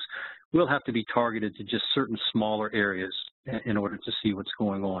projects will have to be targeted to just certain smaller areas in order to see what's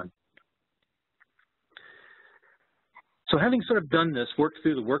going on. So having sort of done this, worked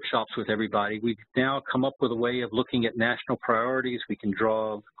through the workshops with everybody, we've now come up with a way of looking at national priorities. We can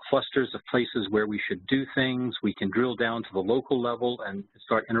draw clusters of places where we should do things. We can drill down to the local level and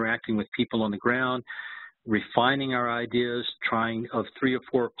start interacting with people on the ground, refining our ideas, trying of 3 or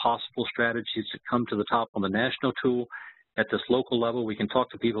 4 possible strategies to come to the top on the national tool. At this local level, we can talk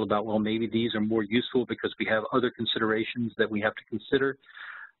to people about, well, maybe these are more useful because we have other considerations that we have to consider.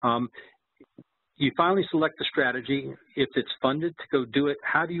 You finally select the strategy. If it's funded to go do it,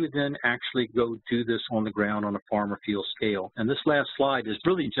 how do you then actually go do this on the ground on a farm or field scale? And this last slide is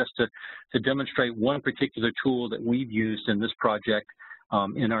really just to demonstrate one particular tool that we've used in this project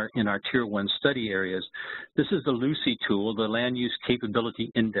in our Tier 1 study areas. This is the LUCI tool, the Land Use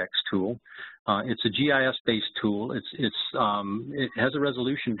Capability Index tool. It's a GIS-based tool. It has a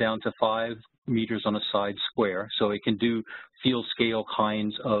resolution down to 5 meters on a side square, so it can do field scale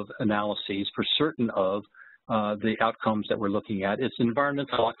kinds of analyses for certain of the outcomes that we're looking at. It's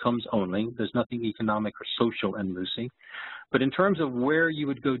environmental outcomes only. There's nothing economic or social in LUCI. But in terms of where you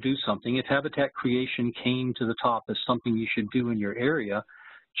would go do something, if habitat creation came to the top as something you should do in your area,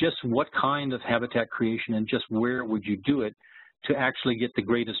 just what kind of habitat creation and just where would you do it to actually get the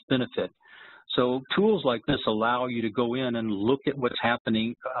greatest benefit? So tools like this allow you to go in and look at what's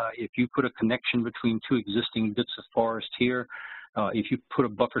happening. If you put a connection between 2 existing bits of forest here, if you put a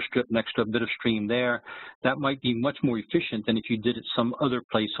buffer strip next to a bit of stream there, that might be much more efficient than if you did it some other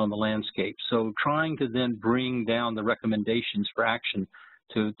place on the landscape. So trying to then bring down the recommendations for action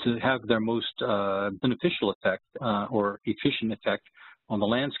to have their most beneficial effect or efficient effect on the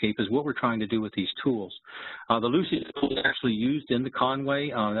landscape is what we're trying to do with these tools. The LUCI tool is actually used in the Conway.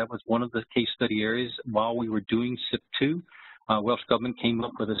 That was one of the case study areas while we were doing SIP2. Welsh Government came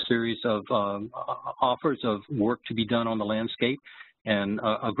up with a series of offers of work to be done on the landscape, and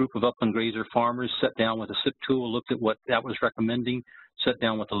a group of upland grazer farmers sat down with a SIP tool, looked at what that was recommending, sat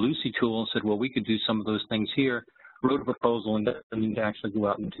down with the LUCI tool and said, well, we could do some of those things here, wrote a proposal, and need to actually go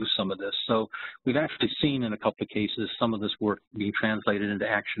out and do some of this. So we've actually seen in a couple of cases some of this work being translated into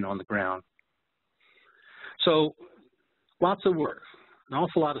action on the ground. So lots of work, an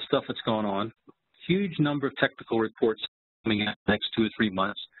awful lot of stuff that's going on, huge number of technical reports coming out the next 2 or 3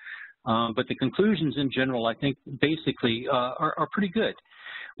 months. But the conclusions in general, I think, basically are pretty good.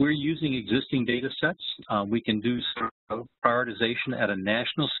 We're using existing data sets. We can do some prioritization at a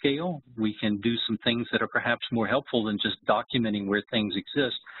national scale. We can do some things that are perhaps more helpful than just documenting where things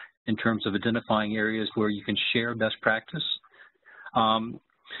exist in terms of identifying areas where you can share best practice.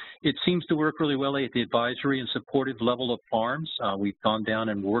 It seems to work really well at the advisory and supportive level of farms. We've gone down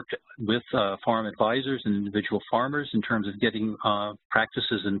and worked with farm advisors and individual farmers in terms of getting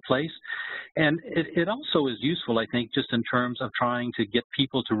practices in place. And it also is useful, I think, just in terms of trying to get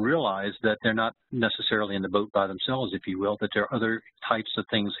people to realize that they're not necessarily in the boat by themselves, if you will, that there are other types of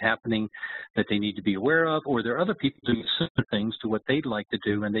things happening that they need to be aware of, or there are other people doing similar things to what they'd like to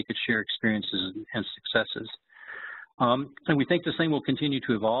do, and they could share experiences and successes. And we think the same will continue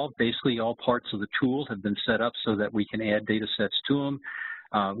to evolve. Basically, all parts of the tool have been set up so that we can add data sets to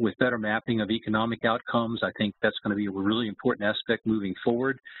them. With better mapping of economic outcomes, I think that's going to be a really important aspect moving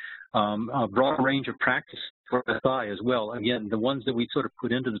forward. A broad range of practice for SI as well. Again, the ones that we sort of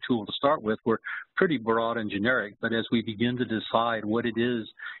put into the tool to start with were pretty broad and generic, but as we begin to decide what it is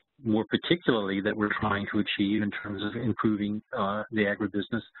more particularly that we're trying to achieve in terms of improving the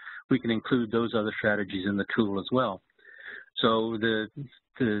agribusiness, we can include those other strategies in the tool as well. So the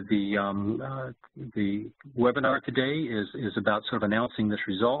webinar today is about sort of announcing this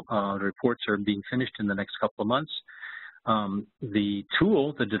result. The reports are being finished in the next couple of months. The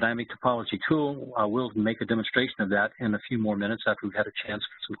tool, the dynamic topology tool, we'll make a demonstration of that in a few more minutes after we've had a chance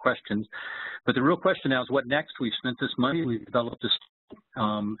for some questions. But the real question now is what next? We've spent this money, we've developed this,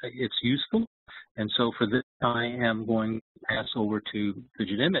 it's useful. And so for this, I am going to pass over to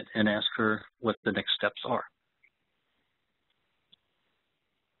Bridget Emmett and ask her what the next steps are.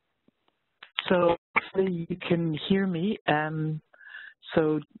 So hopefully you can hear me.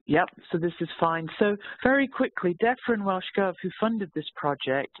 So this is fine. So very quickly, DEFRA and Welsh Gov, who funded this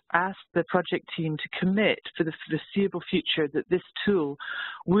project, asked the project team to commit for the foreseeable future that this tool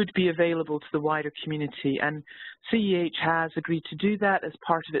would be available to the wider community. And CEH has agreed to do that as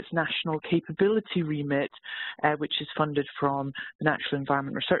part of its national capability remit, which is funded from the Natural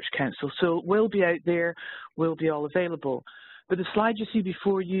Environment Research Council. So it will be out there, will be all available. But the slide you see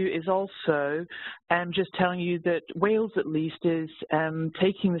before you is also just telling you that Wales, at least, is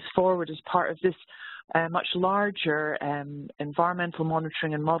taking this forward as part of this much larger environmental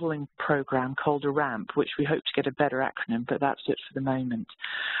monitoring and modelling programme called a RAMP, which we hope to get a better acronym, but that's it for the moment.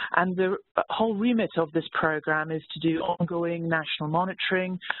 And the whole remit of this programme is to do ongoing national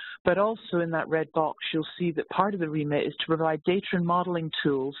monitoring, but also in that red box you'll see that part of the remit is to provide data and modelling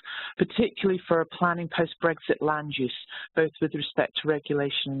tools, particularly for planning post-Brexit land use, both with respect to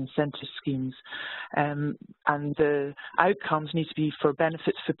regulation and incentive schemes. And the outcomes need to be for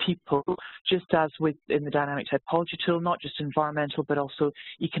benefits for people, just as in the dynamic typology tool, not just environmental, but also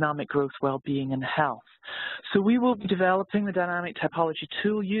economic growth, well-being, and health. So we will be developing the dynamic typology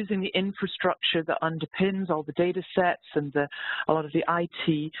tool using the infrastructure that underpins all the data sets and a lot of the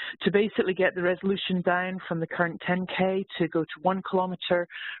IT to basically get the resolution down from the current 10K to go to 1 kilometre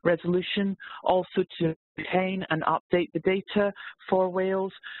resolution, also to maintain and update the data for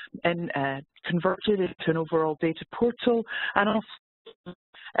Wales and convert it into an overall data portal, and also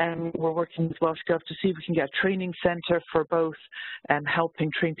we're working with Welsh Gov to see if we can get a training centre for both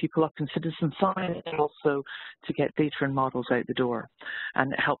helping train people up in citizen science and also to get data and models out the door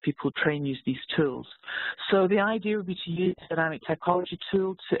and help people use these tools. So the idea would be to use the dynamic typology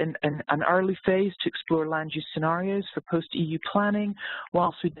tool in an early phase to explore land use scenarios for post-EU planning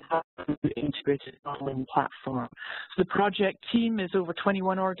whilst we develop an integrated modelling platform. So the project team is over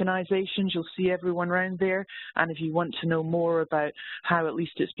 21 organisations. You'll see everyone around there, and if you want to know more about how at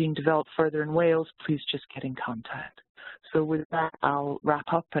least it's being developed further in Wales, please just get in contact. So with that, I'll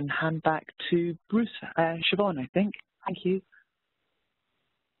wrap up and hand back to Bruce, Siobhan, I think. Thank you.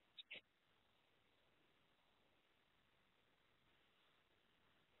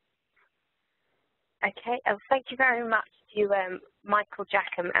 Okay, thank you very much to Michael,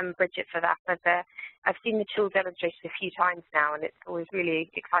 Jack, and Bridget for that. I've seen the tool demonstrated a few times now, and it's always really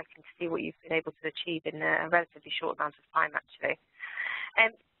exciting to see what you've been able to achieve in a relatively short amount of time, actually.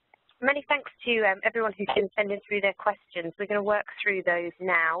 Many thanks to everyone who's been sending through their questions. We're going to work through those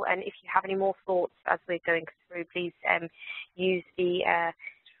now, and if you have any more thoughts as we're going through, please use the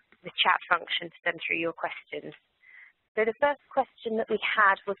chat function to send through your questions. So the first question that we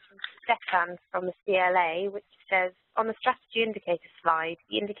had was from Stefan from the CLA, which says, on the strategy indicator slide,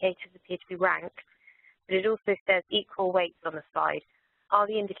 the indicators appear to be ranked, but it also says equal weights on the slide. Are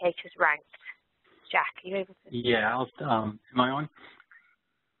the indicators ranked? Jack, are you able to? Yeah, am I on?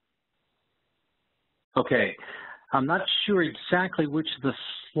 Okay. I'm not sure exactly which of the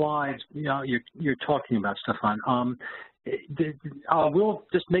slides you're talking about, Stefan. I will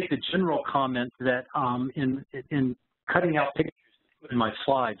just make the general comment that in cutting out pictures in my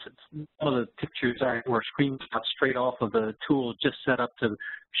slides, some of the pictures were screenshots straight off of the tool, just set up to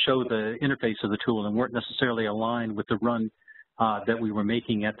show the interface of the tool and weren't necessarily aligned with the run that we were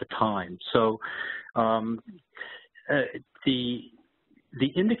making at the time. So the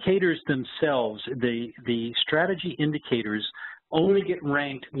indicators themselves, the strategy indicators, only get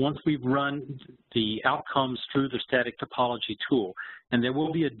ranked once we've run the outcomes through the static topology tool. And there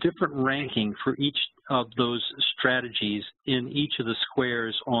will be a different ranking for each of those strategies in each of the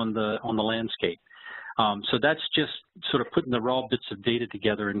squares on the landscape. So that's just sort of putting the raw bits of data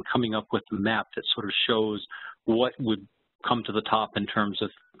together and coming up with a map that sort of shows what would come to the top in terms of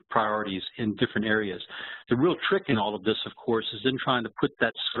priorities in different areas. The real trick in all of this, of course, is in trying to put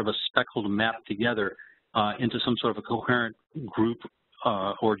that sort of a speckled map together into some sort of a coherent group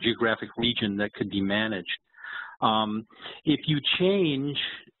or geographic region that could be managed. If you change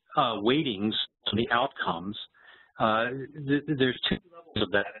weightings to the outcomes, there's two levels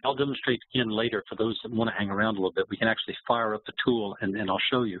of that. I'll demonstrate again later for those that want to hang around a little bit. We can actually fire up the tool and I'll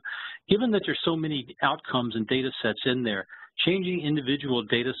show you. Given that there's so many outcomes and data sets in there, changing individual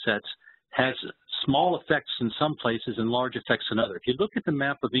data sets has small effects in some places and large effects in others. If you look at the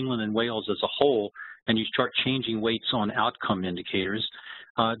map of England and Wales as a whole and you start changing weights on outcome indicators,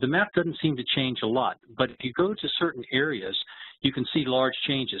 the map doesn't seem to change a lot. But if you go to certain areas, you can see large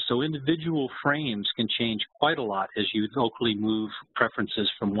changes. So individual frames can change quite a lot as you locally move preferences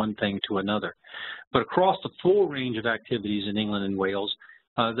from one thing to another. But across the full range of activities in England and Wales,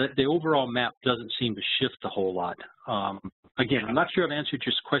 the overall map doesn't seem to shift a whole lot. Again, I'm not sure I've answered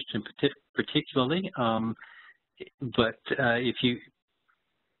your question particularly, but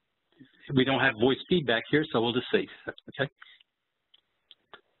we don't have voice feedback here, so we'll just see. Okay.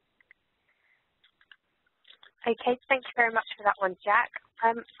 Okay, thank you very much for that one, Jack.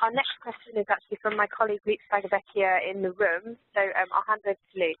 Our next question is actually from my colleague Luke Spagavecchia in the room, so I'll hand over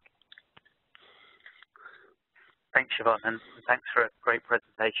to Luke. Thanks, Siobhan, and thanks for a great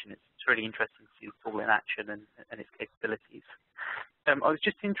presentation. It's really interesting to see the tool in action and its capabilities. I was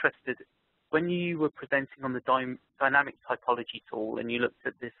just interested, when you were presenting on the dynamic typology tool and you looked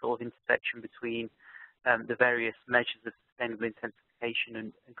at this sort of intersection between the various measures of sustainable intensification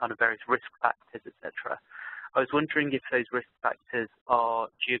and kind of various risk factors, etc., I was wondering if those risk factors are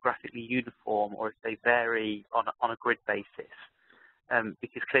geographically uniform or if they vary on a grid basis.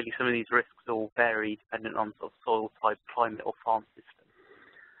 Because clearly some of these risks all vary depending on sort of soil type, climate, or farm system.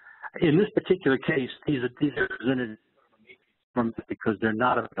 In this particular case, these are presented because they're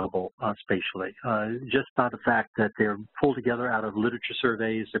not available spatially. Just by the fact that they're pulled together out of literature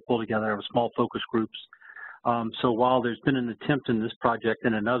surveys, they're pulled together out of small focus groups. So while there's been an attempt in this project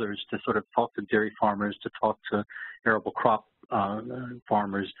and in others to sort of talk to dairy farmers, to talk to arable crop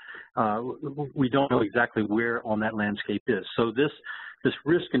farmers, we don't know exactly where on that landscape is. So this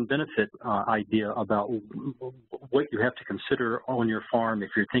risk and benefit idea about what you have to consider on your farm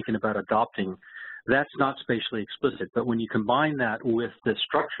if you're thinking about adopting, that's not spatially explicit. But when you combine that with the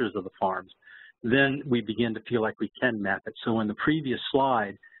structures of the farms, then we begin to feel like we can map it. So in the previous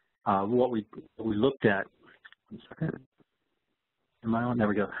slide, what we looked at, one second. Am I on? There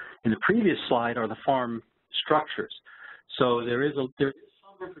we go. In the previous slide are the farm structures. So there is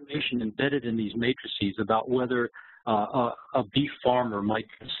some information embedded in these matrices about whether a beef farmer might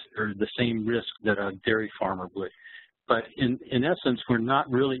consider the same risk that a dairy farmer would. But in essence, we're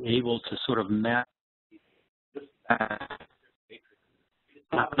not really able to sort of map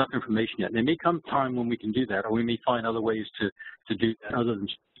not enough information yet. There may come time when we can do that, or we may find other ways to do that other than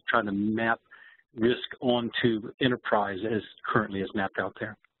trying to map risk onto enterprise as currently is mapped out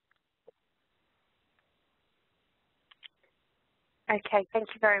there. Okay, thank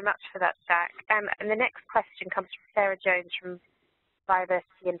you very much for that, Jack. And the next question comes from Sarah Jones from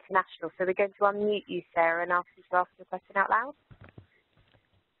Biodiversity International. So we're going to unmute you, Sarah, and ask you to ask the question out loud.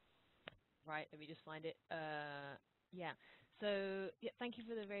 Right, let me just find it. Yeah, so thank you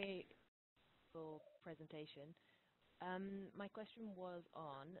for the very full presentation. My question was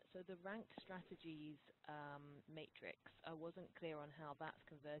on, so the ranked strategies matrix, I wasn't clear on how that's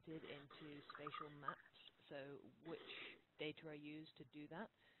converted into spatial maps. So which data are used to do that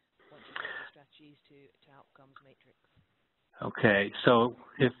once you get the strategies to outcomes matrix? Okay, so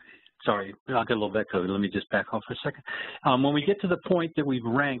sorry, I'll get a little bit to it. Let me just back off for a second. When we get to the point that we've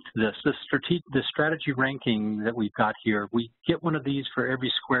ranked the strategy ranking that we've got here, we get one of these for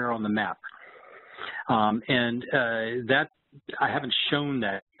every square on the map. That, I haven't shown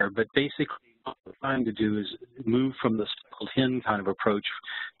that here, but basically what we're trying to do is move from the speckled hen kind of approach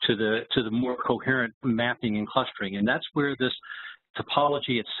to the more coherent mapping and clustering. And that's where this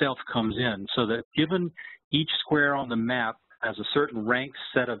topology itself comes in, so that given each square on the map has a certain ranked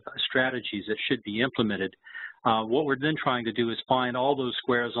set of strategies that should be implemented, what we're then trying to do is find all those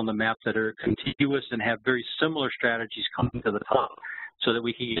squares on the map that are contiguous and have very similar strategies coming to the top, so that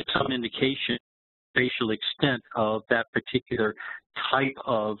we can get some indication, spatial extent of that particular type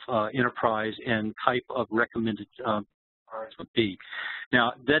of enterprise and type of recommended would be.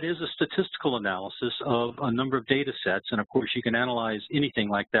 Now, that is a statistical analysis of a number of data sets, and of course you can analyze anything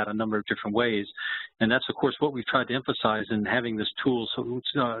like that a number of different ways, and that's of course what we've tried to emphasize in having this tool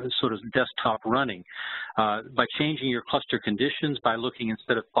sort of desktop running. By changing your cluster conditions, by looking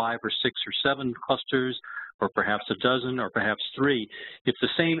instead of 5 or 6 or 7 clusters, or perhaps a dozen, or perhaps 3, if the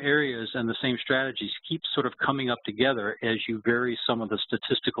same areas and the same strategies keep sort of coming up together as you vary some of the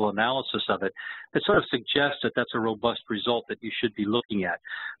statistical analysis of it, it sort of suggests that that's a robust result that you should be looking at.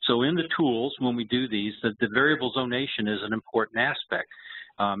 So in the tools, when we do these, the variable zonation is an important aspect.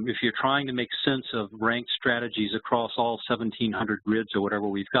 If you're trying to make sense of ranked strategies across all 1,700 grids or whatever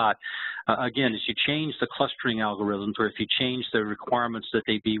we've got, again, as you change the clustering algorithms, or if you change the requirements that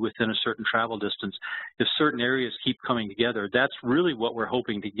they be within a certain travel distance, if certain areas keep coming together, that's really what we're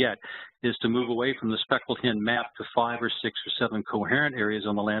hoping to get, is to move away from the speckled hen map to 5 or 6 or 7 coherent areas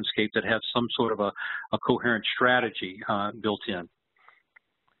on the landscape that have some sort of a coherent strategy built in.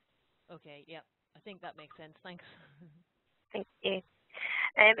 Okay, yeah, I think that makes sense. Thanks. Thank you.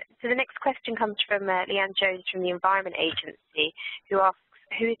 So the next question comes from Leanne Jones from the Environment Agency, who asks,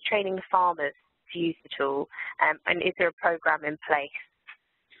 who is training the farmers to use the tool, and is there a program in place?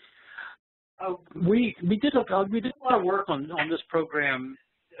 We did a lot of work on this program.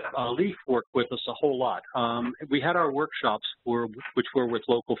 Leaf worked with us a whole lot. We had our workshops which were with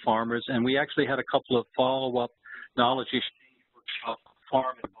local farmers, and we actually had a couple of follow-up knowledge exchange workshops with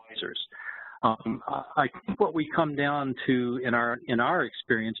farm advisors. I think what we come down to in our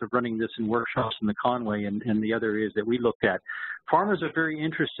experience of running this in workshops in the Conway and the other areas that we looked at, farmers are very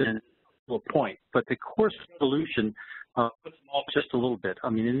interested in to a point, but the course solution puts them off just a little bit. I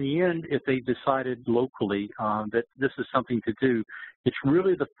mean, in the end, if they decided locally that this is something to do, it's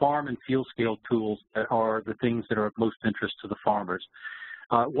really the farm and field scale tools that are the things that are of most interest to the farmers.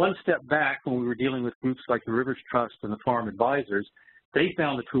 One step back, when we were dealing with groups like the Rivers Trust and the farm advisors, they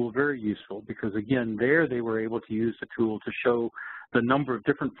found the tool very useful because, again, there they were able to use the tool to show the number of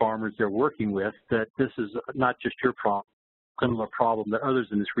different farmers they're working with that this is not just your problem, similar problem that others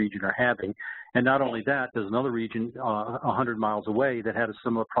in this region are having. And not only that, there's another region 100 miles away that had a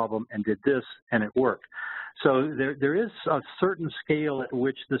similar problem and did this, and it worked. So there is a certain scale at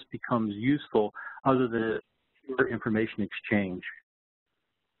which this becomes useful other than pure information exchange.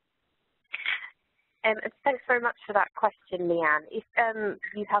 Thanks very much for that question, Leanne. If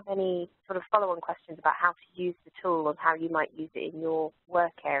you have any sort of follow-on questions about how to use the tool and how you might use it in your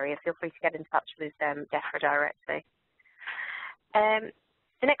work area, feel free to get in touch with DEFRA directly.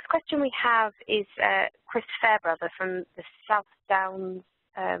 The next question we have is Chris Fairbrother from the South Downs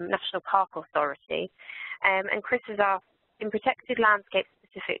National Park Authority. And Chris has asked, in protected landscapes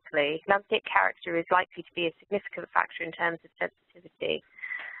specifically, landscape character is likely to be a significant factor in terms of sensitivity.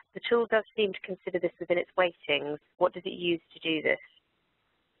 The tool does seem to consider this within its weightings. What does it use to do this?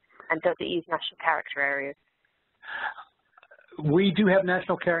 And does it use national character areas? We do have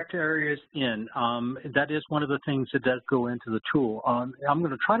national character areas in. That is one of the things that does go into the tool. I'm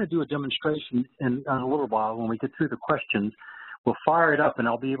going to try to do a demonstration in a little while when we get through the questions. We'll fire it up, and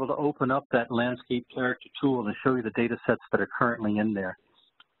I'll be able to open up that landscape character tool and show you the data sets that are currently in there.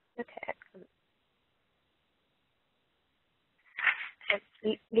 Okay, excellent.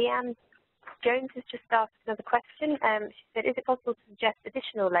 Leanne Jones has just asked another question. She said, is it possible to suggest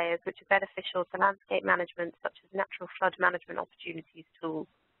additional layers which are beneficial to landscape management, such as natural flood management opportunities tools?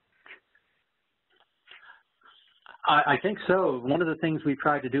 I think so. One of the things we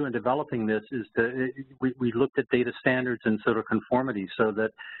tried to do in developing this is we looked at data standards and sort of conformity so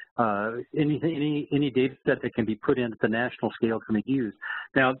that any data set that can be put in at the national scale can be used.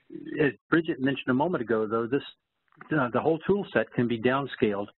 Now, as Bridget mentioned a moment ago, though, the whole tool set can be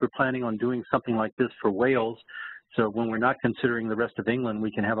downscaled. We're planning on doing something like this for Wales. So when we're not considering the rest of England,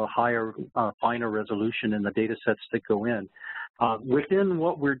 we can have a higher, finer resolution in the data sets that go in. Within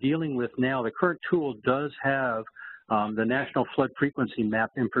what we're dealing with now, the current tool does have the national flood frequency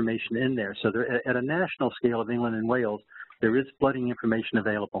map information in there. So there, at a national scale of England and Wales, there is flooding information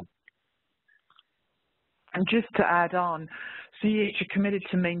available. And just to add on, CEH are committed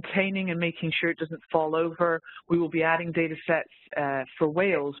to maintaining and making sure it doesn't fall over. We will be adding data sets for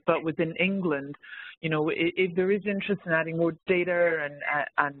Wales, but within England, you know, if there is interest in adding more data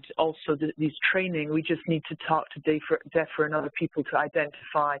and also these training, we just need to talk to DEFRA and other people to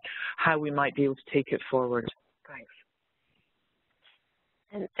identify how we might be able to take it forward. Thanks.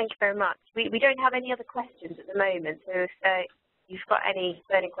 And thank you very much. We don't have any other questions at the moment, so if you've got any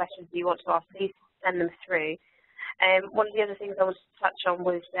burning questions you want to ask, please send them through. One of the other things I wanted to touch on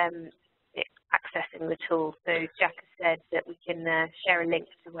was accessing the tool. So Jack has said that we can share a link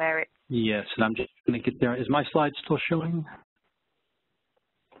to where it's... Yes, and I'm just going to get there. Is my slide still showing?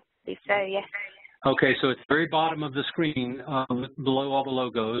 I believe so, yes. Okay, so at the very bottom of the screen, below all the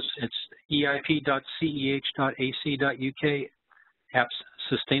logos, it's eip.ceh.ac.uk, apps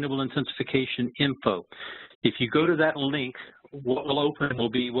Sustainable Intensification Info. If you go to that link, what will open will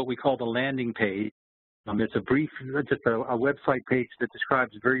be what we call the landing page. It's just a website page that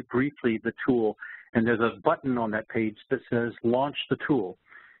describes very briefly the tool, and there's a button on that page that says Launch the Tool.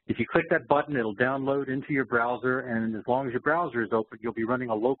 If you click that button, it'll download into your browser, and as long as your browser is open, you'll be running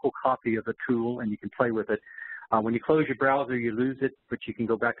a local copy of the tool, and you can play with it. When you close your browser, you lose it, but you can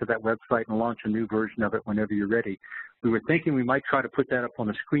go back to that website and launch a new version of it whenever you're ready. We were thinking we might try to put that up on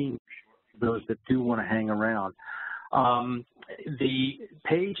the screen for those that do want to hang around. The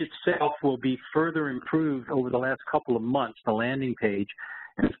page itself will be further improved over the last couple of months, the landing page.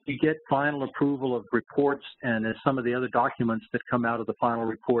 And if we get final approval of reports and as some of the other documents that come out of the final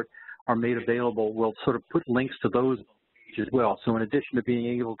report are made available, we'll sort of put links to those as well. So in addition to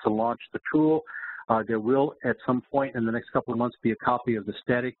being able to launch the tool, there will, at some point in the next couple of months, be a copy of the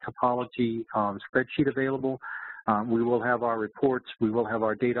static topology spreadsheet available. We will have our reports. We will have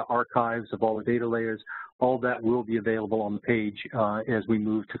our data archives of all the data layers. All that will be available on the page as we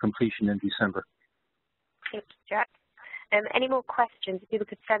move to completion in December. Thank you, Jack. Any more questions? People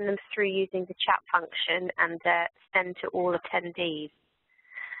could send them through using the chat function and send to all attendees.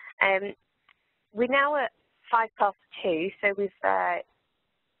 We're now at 2:05, so we've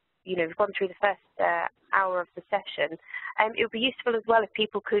we've gone through the first hour of the session. It would be useful as well if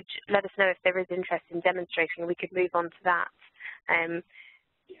people could let us know if there is interest in demonstrating, and we could move on to that.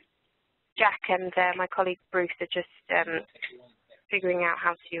 Jack and my colleague Bruce are just figuring out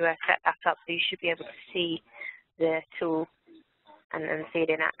how to set that up, so you should be able to see the tool and see it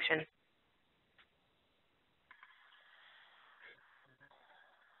in action.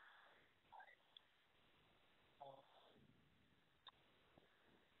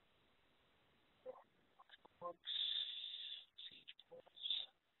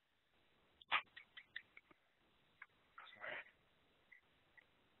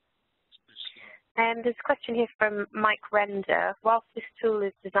 There's a question here from Mike Render. Whilst this tool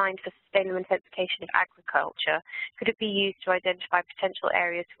is designed for sustainable intensification of agriculture, could it be used to identify potential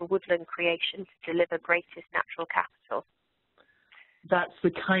areas for woodland creation to deliver greatest natural capital? That's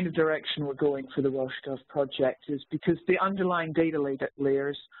the kind of direction we're going for the WashGov project, is because the underlying data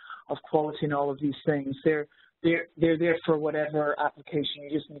layers of quality and all of these things, they're there for whatever application.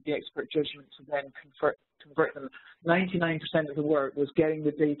 You just need the expert judgment to then convert them. 99% of the work was getting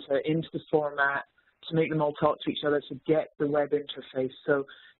the data into the format to make them all talk to each other to get the web interface. So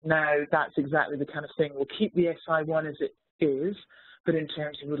now that's exactly the kind of thing. We'll keep the SI1 as it is, but in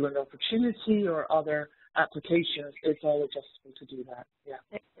terms of woodland opportunity or other applications, it's all adjustable to do that. Yeah.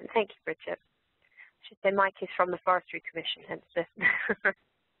 Excellent. Thank you, Bridget. I should say Mike is from the Forestry Commission, hence this.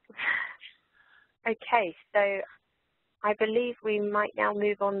 Okay, so I believe we might now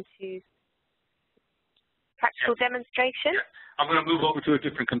move on to practical demonstration. Yeah. I'm going to move over to a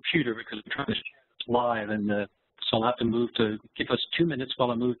different computer because we're trying to share this live, and so I'll have to move to give us 2 minutes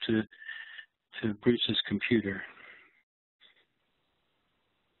while I move to Bruce's computer.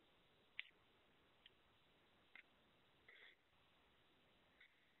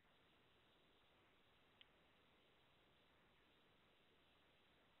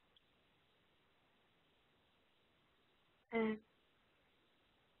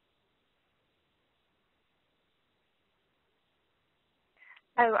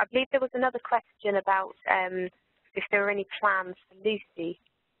 Oh, I believe there was another question about if there are any plans for Lucy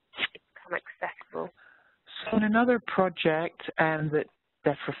to become accessible. So in another project that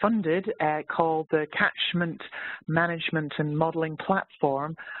DEFRA funded called the Catchment Management and Modeling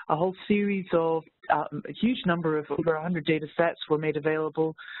Platform, a whole series of a huge number of over 100 data sets were made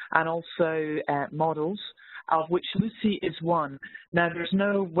available, and also models, of which Lucy is one. Now, there's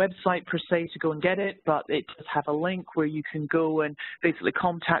no website per se to go and get it, but it does have a link where you can go and basically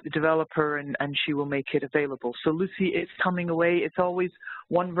contact the developer, and she will make it available. So Lucy is coming away. It's always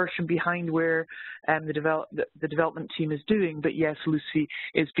one version behind where the development team is doing, but yes, Lucy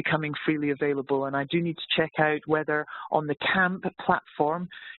is becoming freely available. And I do need to check out whether on the CAMP platform,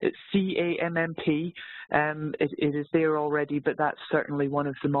 it's C-A-M-M-P, it is there already, but that's certainly one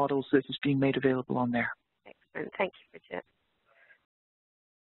of the models that is being made available on there. Excellent. Thank you, Bridget.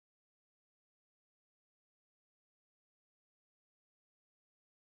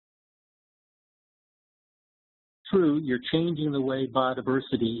 True, you're changing the way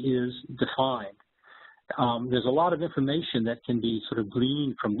biodiversity is defined. There's a lot of information that can be sort of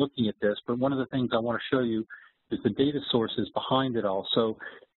gleaned from looking at this, but one of the things I want to show you is the data sources behind it all. So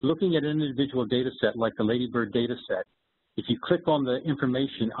looking at an individual data set like the Ladybird data set, if you click on the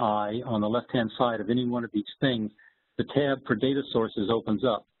information eye on the left-hand side of any one of these things, the tab for data sources opens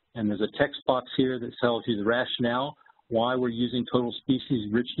up. And there's a text box here that tells you the rationale, why we're using total species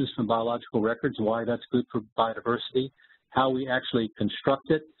richness from biological records, why that's good for biodiversity, how we actually construct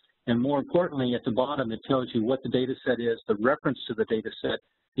it, and more importantly, at the bottom, it tells you what the data set is, the reference to the data set,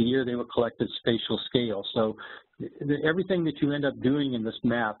 the year they were collected, spatial scale. So everything that you end up doing in this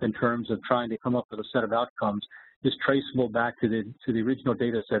map in terms of trying to come up with a set of outcomes is traceable back to the original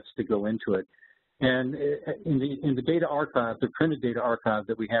data sets to go into it. And in the data archive, the printed data archive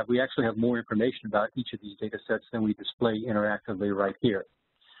that we actually have more information about each of these data sets than we display interactively right here.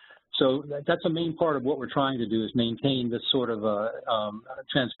 So that's a main part of what we're trying to do, is maintain this sort of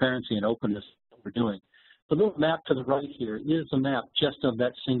transparency and openness that we're doing. The little map to the right here is a map just of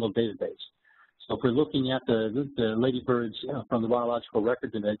that single database. So if we're looking at the ladybirds from the biological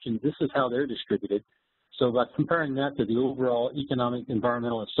record dimension, this is how they're distributed. So by comparing that to the overall economic,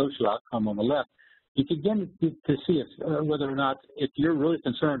 environmental, and social outcome on the left, you can begin to see if, whether or not, if you're really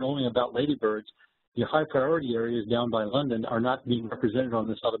concerned only about ladybirds, the high priority areas down by London are not being represented on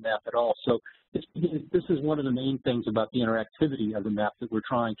this other map at all. So this is one of the main things about the interactivity of the map that we're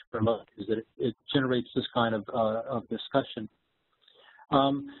trying to promote, is that it generates this kind of discussion.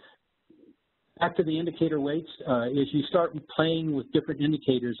 Back to the indicator weights, as you start playing with different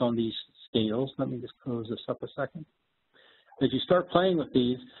indicators on these scales, let me just close this up a second. As you start playing with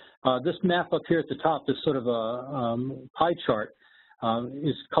these, this map up here at the top, this sort of a pie chart,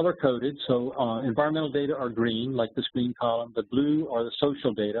 is color-coded. So environmental data are green, like this green column. The blue are the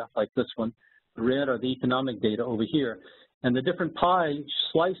social data, like this one. The red are the economic data over here. And the different pie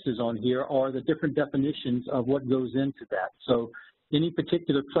slices on here are the different definitions of what goes into that. So any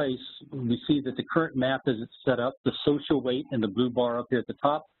particular place, we see that the current map as it's set up, the social weight in the blue bar up here at the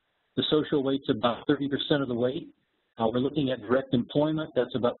top, the social weight's about 30% of the weight. We're looking at direct employment,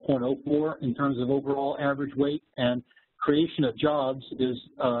 that's about 0.04 in terms of overall average weight, and creation of jobs is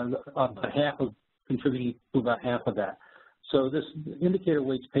about half of, contributing to about half of that. So this indicator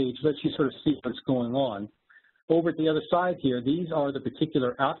weights page lets you sort of see what's going on. Over at the other side here, these are the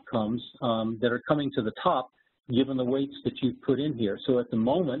particular outcomes that are coming to the top given the weights that you've put in here. So at the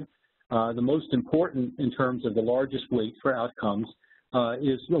moment, the most important in terms of the largest weight for outcomes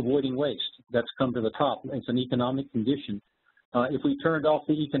is avoiding waste. That's come to the top. It's an economic condition. If we turned off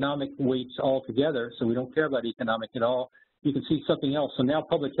the economic weights altogether, so we don't care about economic at all, you can see something else. So now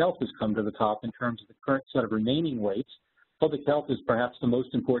public health has come to the top in terms of the current set of remaining weights. Public health is perhaps the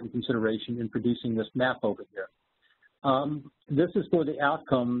most important consideration in producing this map over here. This is for the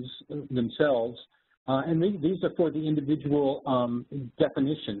outcomes themselves, and these are for the individual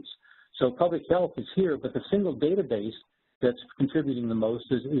definitions. So public health is here, but the single database that's contributing the most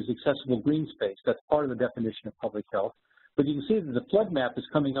is accessible green space. That's part of the definition of public health. But you can see that the flood map is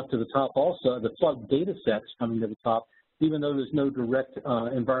coming up to the top also. The flood data set is coming to the top, even though there's no direct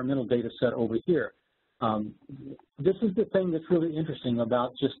environmental data set over here. This is the thing that's really interesting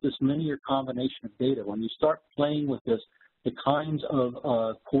about just this linear combination of data. When you start playing with this, the kinds of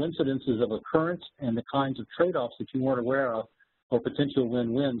coincidences of occurrence and the kinds of trade-offs that you weren't aware of, or potential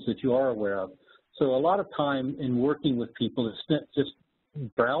win-wins that you are aware of. So a lot of time in working with people is spent just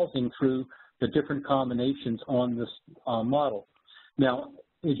browsing through the different combinations on this model. Now,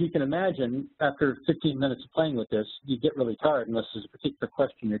 as you can imagine, after 15 minutes of playing with this, you get really tired unless there's a particular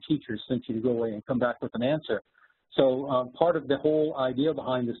question your teacher sent you to go away and come back with an answer. So part of the whole idea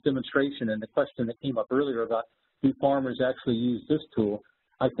behind this demonstration and the question that came up earlier about do farmers actually use this tool,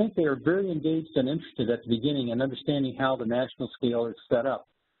 I think they are very engaged and interested at the beginning in understanding how the national scale is set up.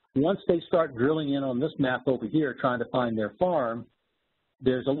 Once they start drilling in on this map over here, trying to find their farm,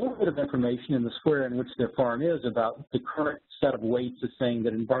 there's a little bit of information in the square in which their farm is about the current set of weights is saying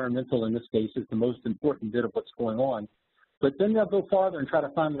that environmental, in this case, is the most important bit of what's going on. But then they'll go farther and try to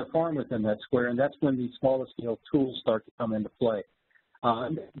find their farm within that square, and that's when these smaller scale tools start to come into play.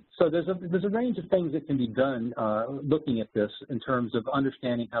 So there's a range of things that can be done looking at this in terms of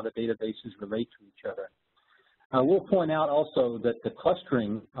understanding how the databases relate to each other. We'll point out also that the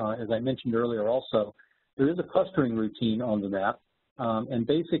clustering, as I mentioned earlier also, there is a clustering routine on the map. And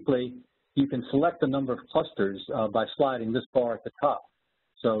basically, you can select the number of clusters by sliding this bar at the top.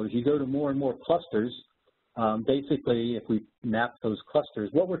 So as you go to more and more clusters, basically, if we map those clusters,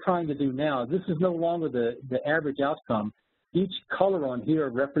 what we're trying to do now, this is no longer the average outcome. Each color on here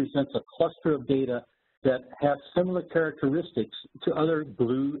represents a cluster of data that have similar characteristics to other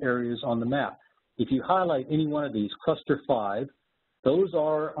blue areas on the map. If you highlight any one of these, cluster 5, those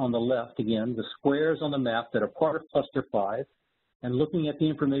are on the left, again, the squares on the map that are part of cluster 5. And looking at the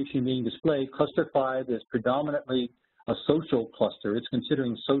information being displayed, cluster 5 is predominantly a social cluster. It's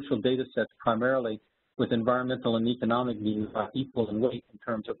considering social data sets primarily with environmental and economic views equal in weight in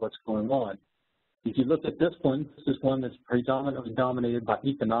terms of what's going on. If you look at this one, this is one that's predominantly dominated by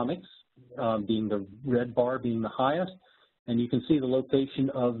economics, being the red bar being the highest, and you can see the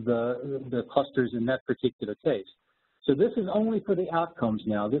location of the clusters in that particular case. So this is only for the outcomes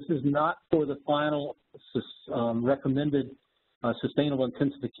now. This is not for the final recommended sustainable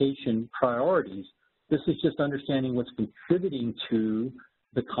intensification priorities. This is just understanding what's contributing to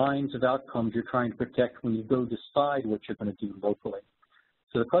the kinds of outcomes you're trying to protect when you go decide what you're going to do locally.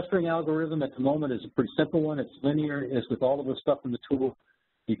 So the clustering algorithm at the moment is a pretty simple one. It's linear, as with all of the stuff in the tool.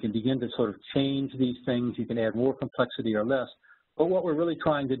 You can begin to sort of change these things. You can add more complexity or less. But what we're really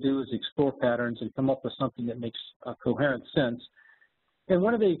trying to do is explore patterns and come up with something that makes a coherent sense. And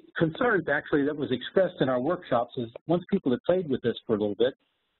one of the concerns, actually, that was expressed in our workshops is once people had played with this for a little bit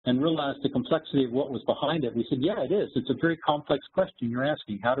and realized the complexity of what was behind it, we said, yeah, it is. It's a very complex question you're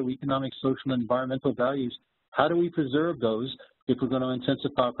asking. How do economic, social, and environmental values, how do we preserve those if we're going to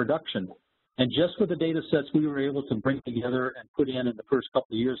intensify production? And just with the data sets we were able to bring together and put in the first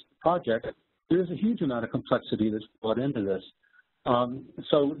couple of years of the project, there's a huge amount of complexity that's brought into this.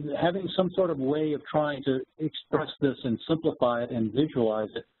 So having some sort of way of trying to express this and simplify it and visualize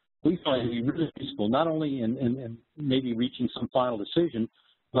it, we find to be really useful, not only in maybe reaching some final decision,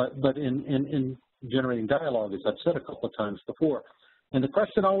 but in generating dialogue, as I've said a couple of times before. And the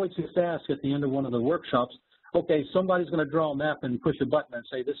question always gets asked at the end of one of the workshops, okay, somebody's going to draw a map and push a button and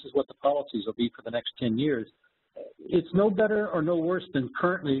say this is what the policies will be for the next 10 years. It's no better or no worse than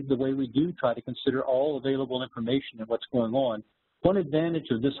currently the way we do try to consider all available information and what's going on. One advantage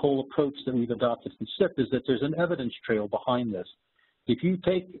of this whole approach that we've adopted from SIP is that there's an evidence trail behind this. If you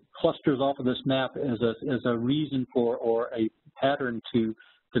take clusters off of this map as a reason for or a pattern to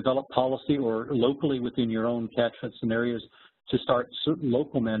develop policy or locally within your own catchment scenarios to start certain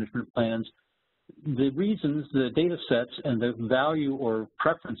local management plans, the reasons, the data sets, and the value or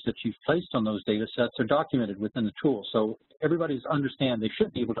preference that you've placed on those data sets are documented within the tool. So everybody's they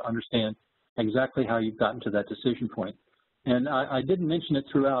should be able to understand exactly how you've gotten to that decision point. And I didn't mention it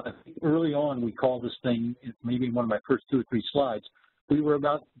throughout. I think early on we called this thing, maybe in one of my first 2 or 3 slides, we were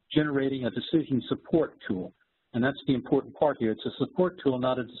about generating a decision support tool. And that's the important part here. It's a support tool,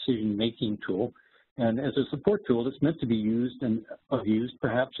 not a decision-making tool. And as a support tool, it's meant to be used and abused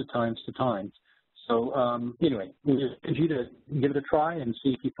perhaps at times to times. So anyway, we encourage you to give it a try and see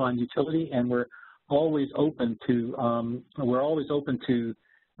if you find utility. And we're always open to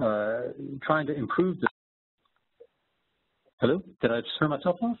trying to improve this. Hello? Did I just turn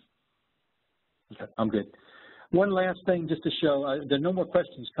myself off? Okay, I'm good. One last thing just to show, there are no more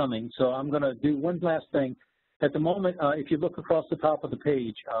questions coming, so I'm going to do one last thing. At the moment, if you look across the top of the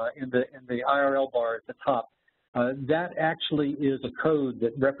page in the IRL bar at the top, that actually is a code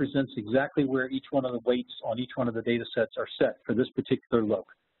that represents exactly where each one of the weights on each one of the data sets are set for this particular look.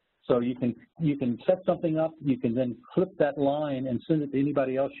 So you can set something up, you can then clip that line and send it to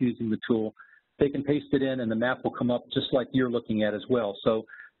anybody else using the tool. They can paste it in and the map will come up just like you're looking at as well. So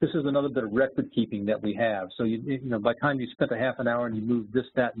this is another bit of record keeping that we have. So you know, by the time you spent a half an hour and you moved this,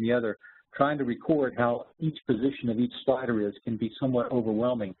 that, and the other, trying to record how each position of each slider is can be somewhat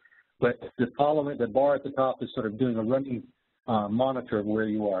overwhelming. But the bar at the top is sort of doing a running monitor of where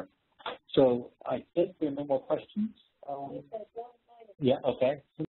you are. So I think there are no more questions. Yeah, okay.